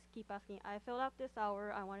just keep asking. I filled out this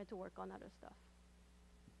hour. I wanted to work on other stuff.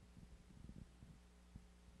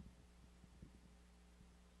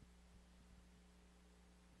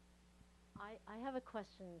 I have a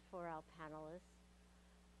question for our panelists.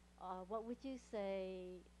 What would you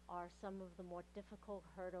say are some of the more difficult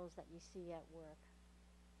hurdles that you see at work?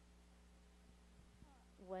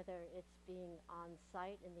 Whether it's being on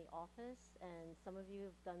site in the office, and some of you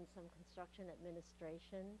have done some construction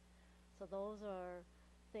administration. So those are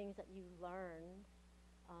things that you learn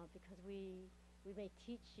because we may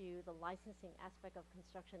teach you the licensing aspect of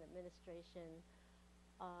construction administration,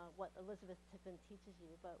 what Elizabeth Tippin teaches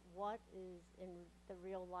you, but what is in the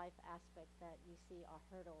real life aspect that you see are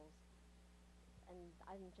hurdles? And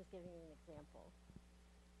I'm just giving you an example.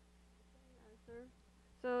 Answer.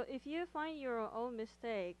 So if you find your own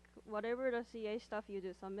mistake, whatever the CA stuff you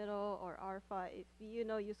do, submittal or RFI, if you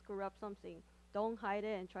know you screw up something, don't hide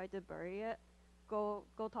it and try to bury it. Go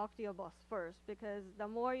talk to your boss first, because the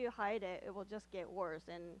more you hide it, it will just get worse,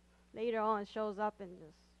 and later on it shows up and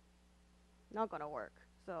just not gonna work.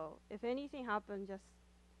 So if anything happens, just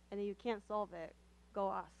and you can't solve it,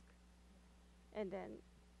 go ask, and then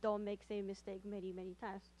don't make same mistake many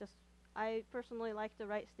times. Just I personally like to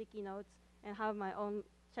write sticky notes and have my own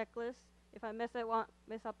checklist. If I mess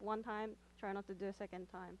up one time, try not to do a second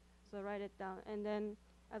time. So write it down, and then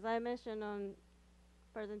as I mentioned on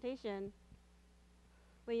presentation,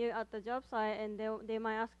 when you're at the job site and they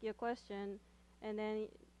might ask you a question, and then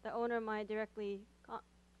the owner might directly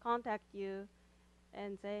contact you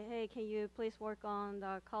and say, hey, can you please work on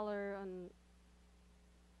the color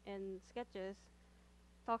and sketches?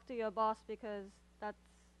 Talk to your boss, because that's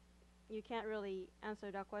you can't really answer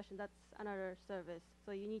that question. That's another service.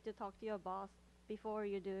 So you need to talk to your boss before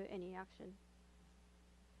you do any action.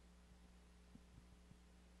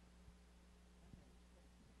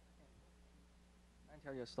 I can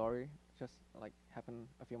tell you a story. Just like happened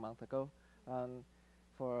a few months ago, and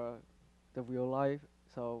for the real life.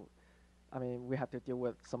 So I mean, we have to deal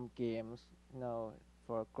with some games,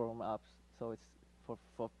 for grown ups. So it's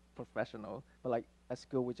for professional. But like at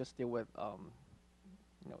school, we just deal with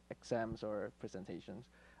exams or presentations.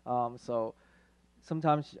 So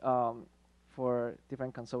sometimes for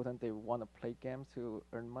different consultants, they want to play games to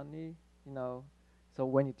earn money. You know, so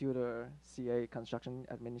when you do the CA construction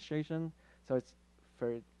administration, so it's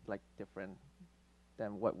very like different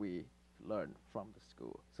than what we learned from the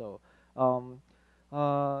school. So um,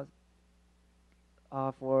 uh,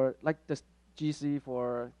 for like this GC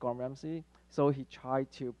for Gordon Ramsay, so he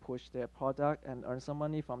tried to push their product and earn some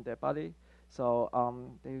money from their body. So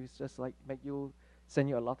they just like send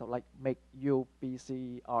you a lot of like make you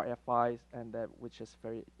BC RFIs and that which is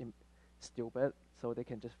very stupid. So they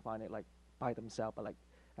can just find it like by themselves, but like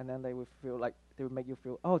and then they will feel like they will make you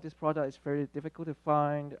feel, oh, this product is very difficult to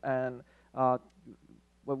find and uh,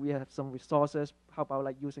 well, we have some resources. How about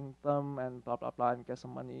like using them and blah blah blah and get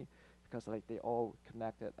some money because like they all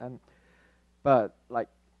connected. And but like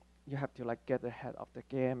you have to like get ahead of the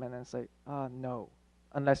game and then say, no,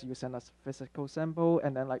 unless you send us physical sample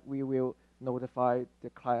and then like we will notify the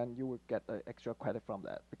client, you will get the extra credit from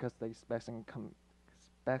that because they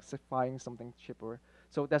specifying something cheaper.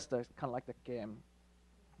 So that's the kind of like the game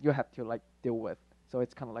you have to like deal with. So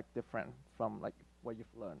it's kind of like different from like what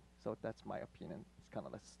you've learned. So that's my opinion. It's kind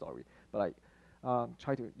of like a story, but like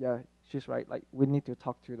try to she's right. Like we need to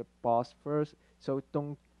talk to the boss first. So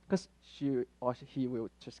don't because she or he will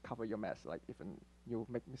just cover your mess. Like if you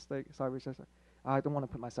make mistake, sorry, just I don't want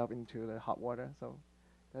to put myself into the hot water. So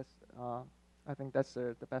that's I think that's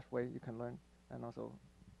the best way you can learn. And also,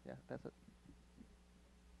 yeah, that's it.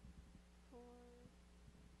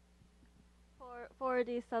 For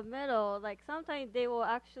the submittal, like sometimes they will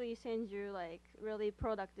actually send you like really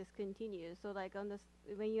product discontinued. So like on this,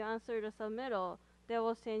 when you answer the submittal, they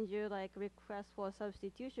will send you like request for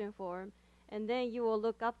substitution form, and then you will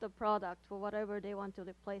look up the product for whatever they want to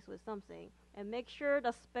replace with something, and make sure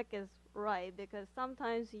the spec is right because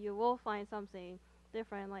sometimes you will find something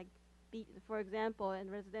different. Like, for example,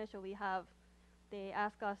 in residential we have they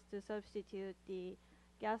ask us to substitute the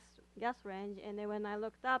gas gas range, and then when I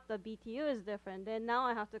looked up, the BTU is different. Then now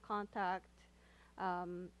I have to contact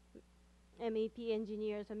um, MEP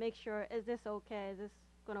engineers to make sure is this okay? Is this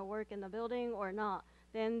gonna work in the building or not?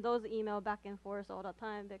 Then those email back and forth all the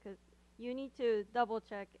time because you need to double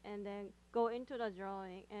check and then go into the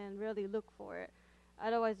drawing and really look for it.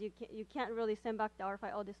 Otherwise, you can't really send back the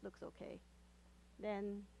RFI. Oh, this looks okay.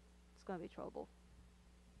 Then it's gonna be trouble.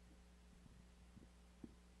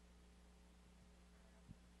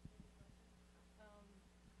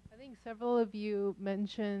 I think several of you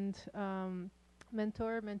mentioned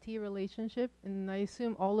mentor-mentee relationship, and I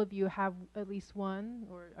assume all of you have at least one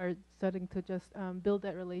or are starting to just build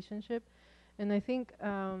that relationship. And I think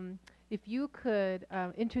if you could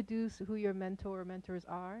introduce who your mentor or mentors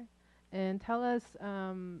are and tell us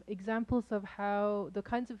examples of how the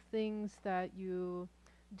kinds of things that you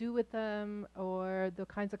do with them or the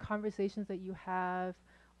kinds of conversations that you have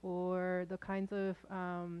or the kinds of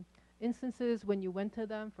instances when you went to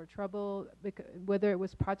them for trouble, whether it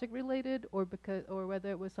was project related or whether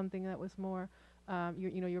it was something that was more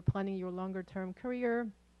you're planning your longer term career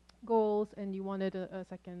goals and you wanted a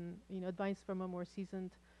second advice from a more seasoned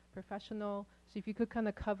professional. So if you could kind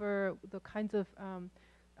of cover the kinds of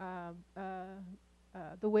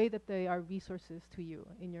the way that they are resources to you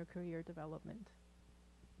in your career development.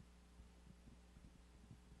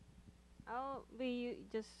 I'll be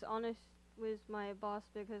just honest with my boss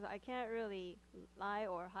because I can't really lie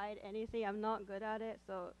or hide anything. I'm not good at it.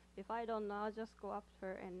 So if I don't know, I'll just go up to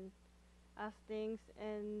her and ask things.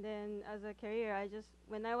 And then as a career,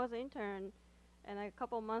 when I was an intern and a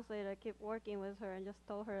couple months later, I kept working with her and just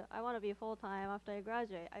told her I want to be full-time after I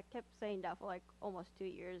graduate. I kept saying that for like almost 2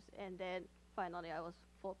 years. And then finally I was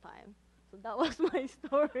full-time. So that was my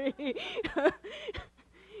story.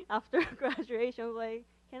 After graduation, I was like,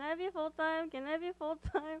 can I be full-time? Can I be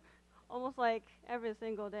full-time? Almost like every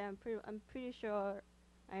single day. I'm pretty sure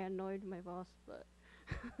I annoyed my boss, but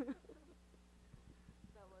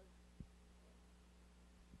that was.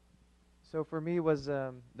 So for me, was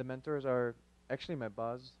the mentors are actually my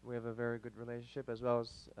boss. We have a very good relationship, as well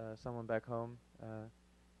as someone back home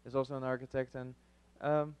is also an architect, and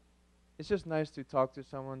it's just nice to talk to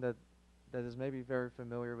someone that is maybe very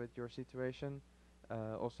familiar with your situation,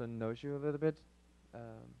 also knows you a little bit.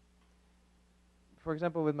 For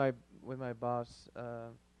example, with my boss,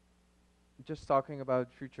 just talking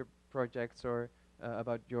about future projects or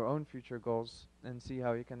about your own future goals, and see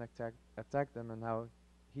how you can attack them and how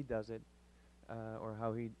he does it, or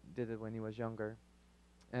how he did it when he was younger.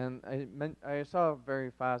 And I saw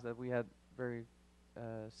very fast that we had very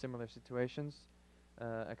similar situations,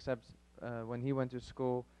 except when he went to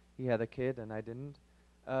school, he had a kid and I didn't.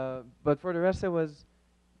 But for the rest, it was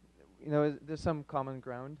there's some common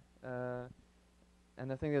ground,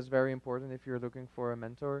 and I think it's very important if you're looking for a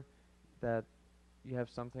mentor that you have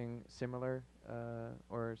something similar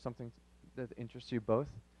or something that interests you both,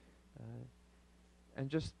 and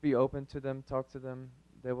just be open to them, talk to them.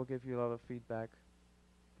 They will give you a lot of feedback,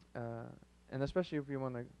 and especially if you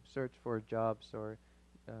want to search for jobs or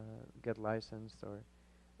get licensed or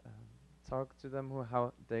talk to them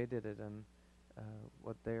how they did it and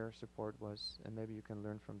what their support was, and maybe you can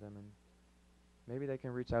learn from them, and maybe they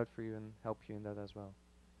can reach out for you and help you in that as well.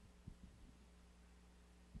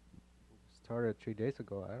 Started 3 days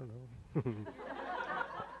ago. I don't know.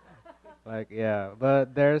 Like, yeah,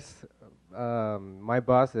 but there's my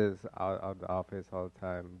boss is out of the office all the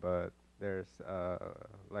time, but there's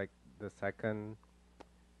like the second,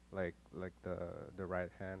 like the right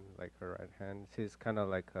hand, like her right hand. She's kind of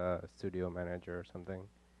like a studio manager or something,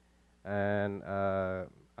 and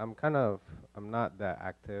I'm not that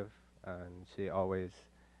active, and she always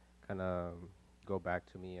kind of go back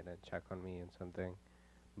to me and then check on me and something.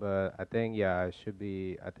 But I think, yeah, I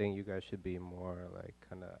think you guys should be more like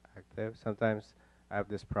kind of active. Sometimes I have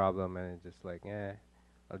this problem and it's just like,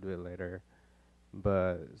 I'll do it later.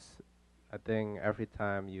 But I think every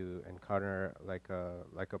time you encounter like a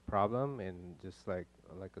problem in just like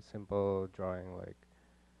a simple drawing, like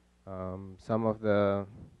some of the,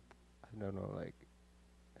 I don't know, like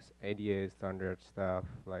ADA standard stuff,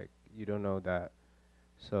 like you don't know that.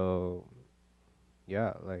 So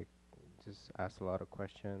yeah, like just ask a lot of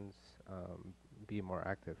questions, be more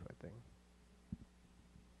active, I think.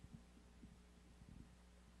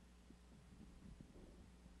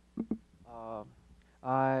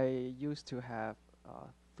 I used to have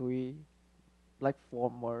three, like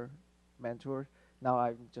former mentors. Now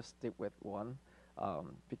I just stick with one,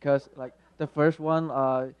 because like the first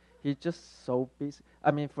one, he just so busy.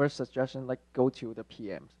 I mean, first suggestion like go to the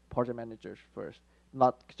PMs, project managers first,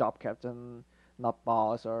 not job captain, not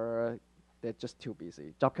boss, or they're just too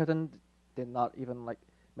busy. Job captain, they're not even like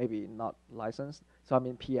maybe not licensed. So I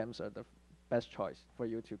mean, PMs are the best choice for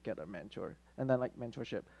you to get a mentor, and then like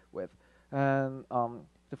mentorship with. And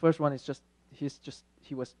the first one is just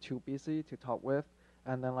he was too busy to talk with,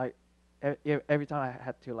 and then like every time I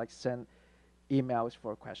had to like send emails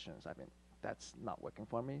for questions. I mean, that's not working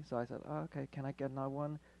for me. So I said, oh, okay, can I get another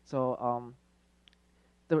one? So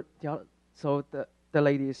the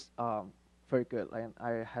lady is very good. Like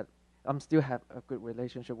I'm still have a good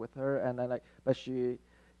relationship with her, and then like but she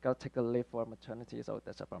got to take a leave for maternity, so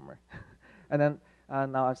that's a bummer. And then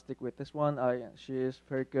now I stick with this one. She is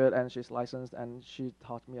very good and she's licensed and she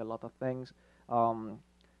taught me a lot of things.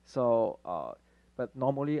 But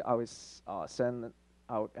normally I will send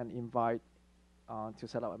out an invite to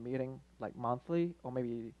set up a meeting like monthly or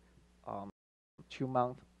maybe 2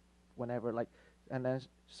 months, whenever like, and then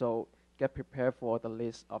so get prepared for the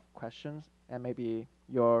list of questions and maybe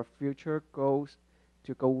your future goals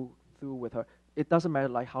to go through with her. It doesn't matter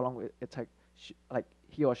like how long it takes. Like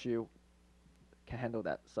he or she can handle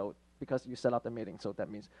that. So because you set up the meeting, so that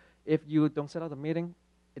means if you don't set up the meeting,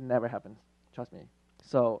 it never happens. Trust me.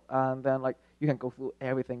 So and then like you can go through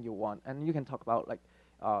everything you want, and you can talk about like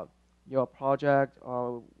your project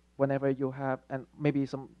or whenever you have, and maybe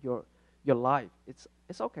some your life. It's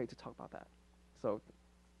okay to talk about that. So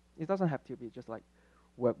it doesn't have to be just like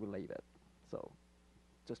work related. So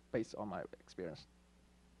just based on my experience.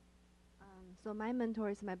 So my mentor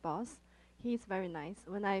is my boss. He's very nice.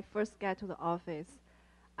 When I first get to the office,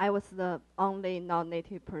 I was the only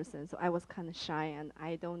non-native person, so I was kind of shy, and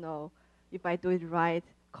I don't know if I do it right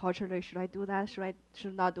culturally. Should I do that?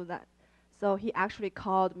 Should not do that? So he actually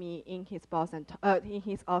called me in his boss and in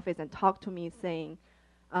his office and talked to me, saying,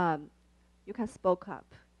 "You can speak up.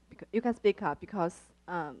 You can speak up because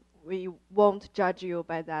we won't judge you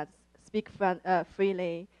by that. Speak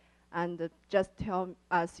freely, and just tell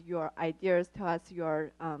us your ideas. Tell us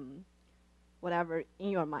your whatever in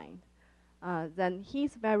your mind." Then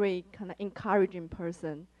he's very kind of encouraging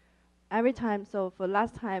person. Every time, so for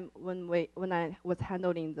last time when I was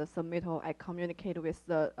handling the submittal, I communicated with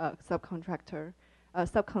the subcontractor,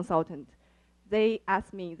 subconsultant. They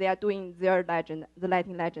asked me, they are doing their legend, the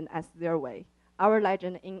lighting legend as their way. Our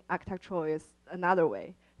legend in architectural is another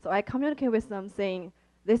way. So I communicate with them saying,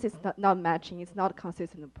 this is not matching, it's not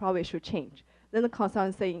consistent, probably should change. Then the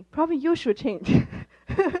consultant saying, probably you should change.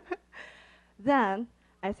 Then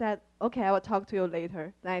I said, okay, I will talk to you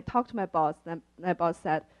later. Then I talked to my boss. Then my boss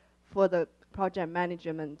said, for the project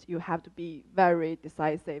management, you have to be very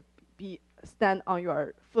decisive, stand on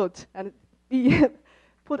your foot, and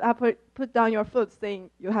put down your foot, saying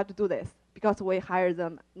you have to do this because we hire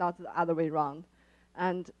them, not the other way around.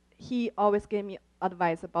 And he always gave me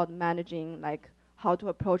advice about managing, like how to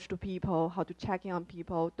approach to people, how to check in on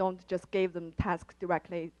people. Don't just give them tasks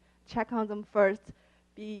directly. Check on them first.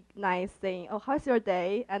 Be nice, saying, "Oh, how's your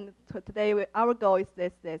day?" And today our goal is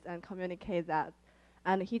this, and communicate that.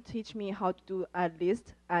 And he teach me how to do a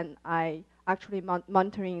list, and I actually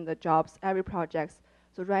monitoring the jobs, every projects.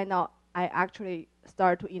 So right now, I actually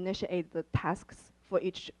start to initiate the tasks for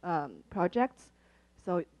each projects.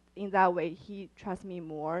 So in that way, he trusts me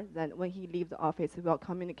more than when he leaves the office. He will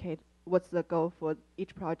communicate what's the goal for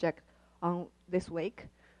each project on this week,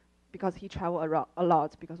 because he travel a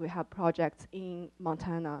lot because we have projects in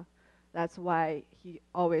Montana. That's why he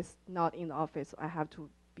always not in the office. So I have to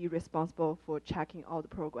be responsible for checking all the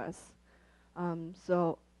progress.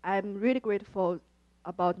 So I'm really grateful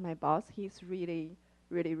about my boss. He's really,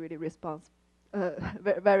 really, really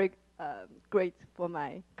very great for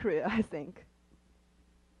my career, I think.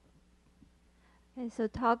 Okay, so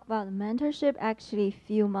talk about mentorship. Actually, a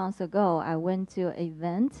few months ago, I went to an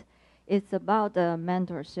event. It's about a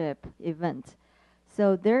mentorship event.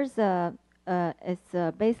 So there's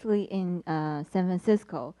it's basically in San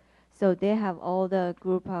Francisco. So they have all the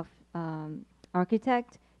group of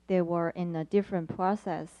architects. They were in a different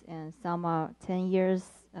process, and some are 10 years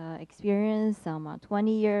experience, some are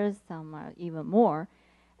 20 years, some are even more.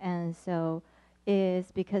 And so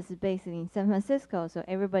it's because it's based in San Francisco, so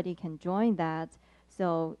everybody can join that.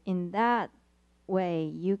 So in that way,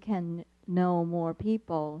 you can know more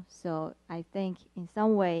people. So I think in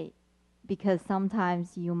some way, because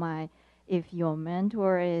sometimes you might, if your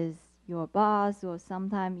mentor is your boss, or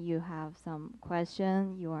sometimes you have some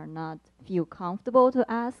question you are not feel comfortable to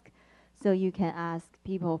ask, so you can ask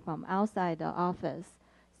people from outside the office.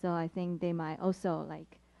 So I think they might also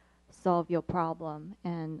like solve your problem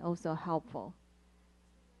and also helpful.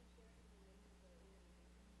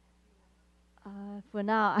 For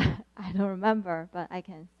now, I don't remember, but I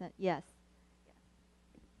can send, yes.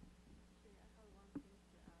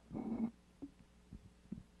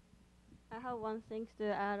 I have one thing to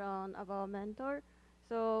add on about mentor.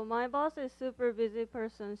 So my boss is super busy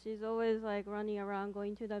person. She's always like running around,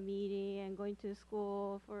 going to the meeting and going to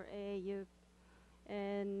school for AAU.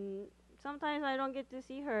 And sometimes I don't get to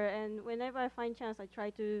see her. And whenever I find chance, I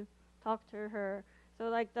try to talk to her. So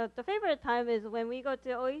like the favorite time is when we go to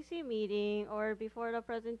OEC meeting or before the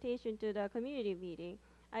presentation to the community meeting.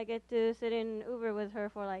 I get to sit in Uber with her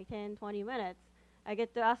for like 10, 20 minutes. I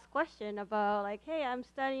get to ask question about like, hey, I'm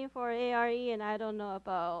studying for ARE and I don't know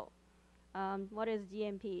about what is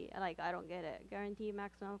GMP. Like I don't get it. Guarantee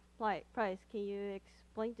maximum price. Can you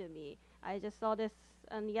explain to me? I just saw this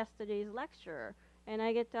on yesterday's lecture, and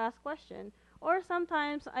I get to ask question. Or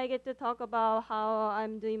sometimes I get to talk about how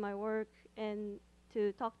I'm doing my work and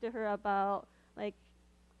to talk to her about like,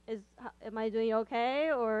 am I doing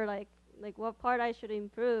okay, or like what part I should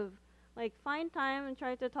improve. Like find time and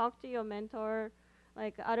try to talk to your mentor,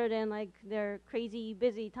 like other than like their crazy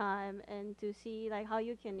busy time, and to see like how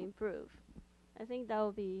you can improve. I think that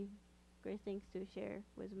would be great things to share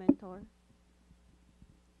with mentor.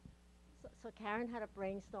 So Karen had a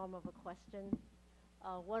brainstorm of a question.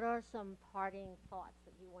 What are some parting thoughts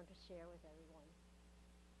that you want to share with everyone?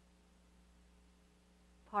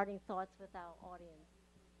 Parting thoughts with our audience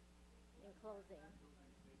in closing.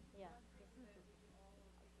 Yeah.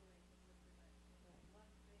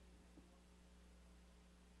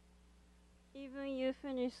 Even you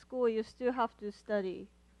finish school, you still have to study.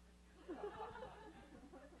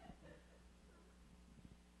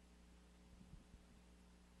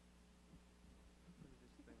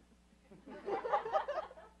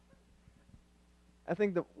 I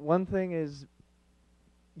think the one thing is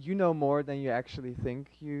you know more than you actually think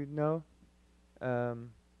you know.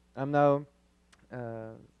 I'm now,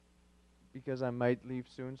 because I might leave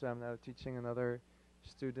soon, so I'm now teaching another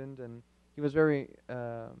student, and he was very,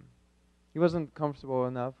 he wasn't comfortable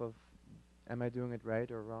enough of, am I doing it right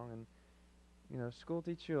or wrong? And school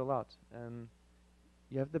teaches you a lot, and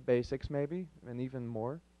you have the basics maybe, and even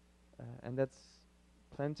more, and that's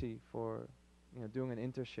plenty for doing an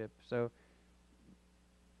internship. So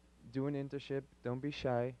do an internship. Don't be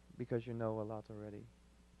shy because you know a lot already.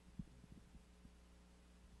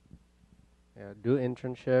 Yeah, do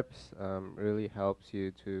internships really helps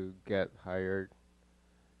you to get hired,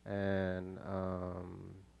 and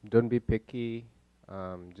don't be picky.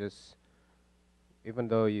 Just even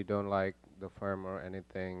though you don't like the firm or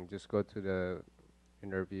anything, just go to the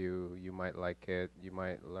interview. You might like it. You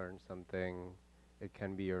might learn something. It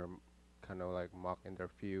can be your kind of like mock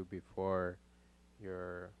interview before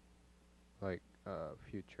your like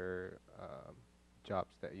future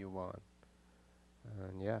jobs that you want.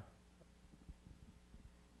 And yeah.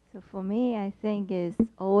 So for me, I think is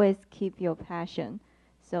always keep your passion.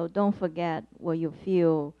 So don't forget what you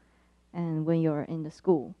feel and when you're in the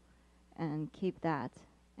school, and keep that,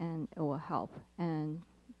 and it will help, and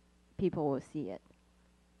people will see it.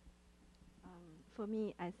 For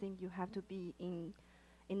me, I think you have to be in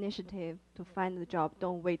initiative to find the job.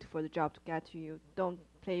 Don't wait for the job to get to you. Don't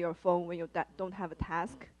play your phone when you don't have a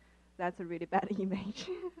task. That's a really bad image.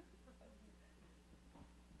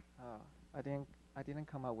 I didn't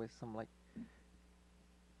come up with some like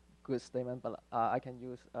good statement, but I can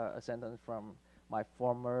use a sentence from my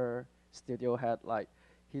former studio head. Like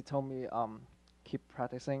he told me, keep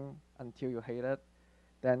practicing until you hate it,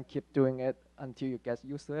 then keep doing it until you get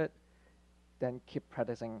used to it, then keep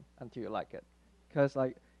practicing until you like it. Cause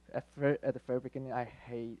like at the very beginning, I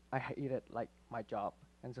hated like my job,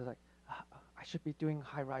 and so like "Ah, I should be doing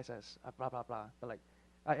high rises, blah blah blah. But like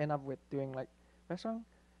I end up with doing like restaurant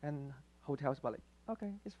and hotels, but like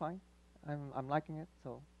okay, it's fine. I'm liking it,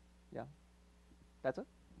 so yeah, that's it.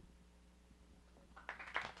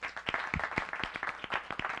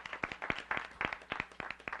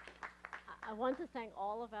 I want to thank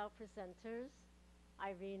all of our presenters,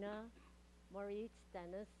 Irina, Maurits,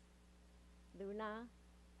 Dennis, Luna,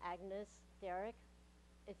 Agnes, Derek.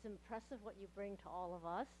 It's impressive what you bring to all of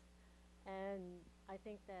us. And I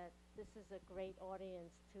think that this is a great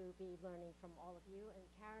audience to be learning from all of you. And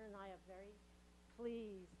Karen and I are very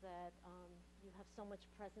pleased that you have so much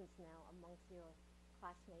presence now amongst your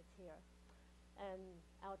classmates here. And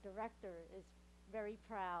our director is very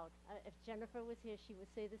proud. If Jennifer was here, she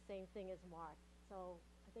would say the same thing as Mark. So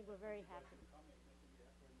I think we're very happy.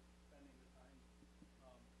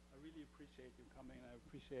 I really appreciate you coming. I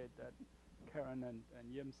appreciate that Karen and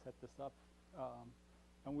Yim set this up.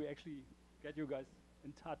 And we actually get you guys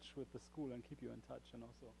in touch with the school and keep you in touch, and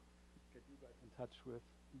also get you guys in touch with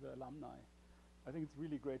the alumni. I think it's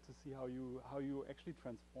really great to see how you actually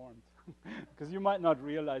transformed, because you might not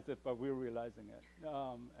realize it, but we're realizing it.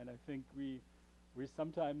 And I think we're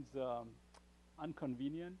sometimes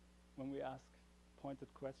inconvenient when we ask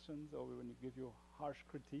pointed questions or when we give you harsh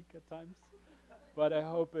critique at times. But I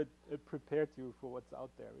hope it prepared you for what's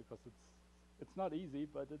out there, because it's not easy,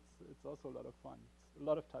 but it's also a lot of fun. It's a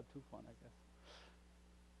lot of type 2 fun, I guess.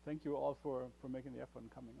 Thank you all for making the effort and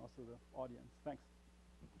coming, also the audience. Thanks.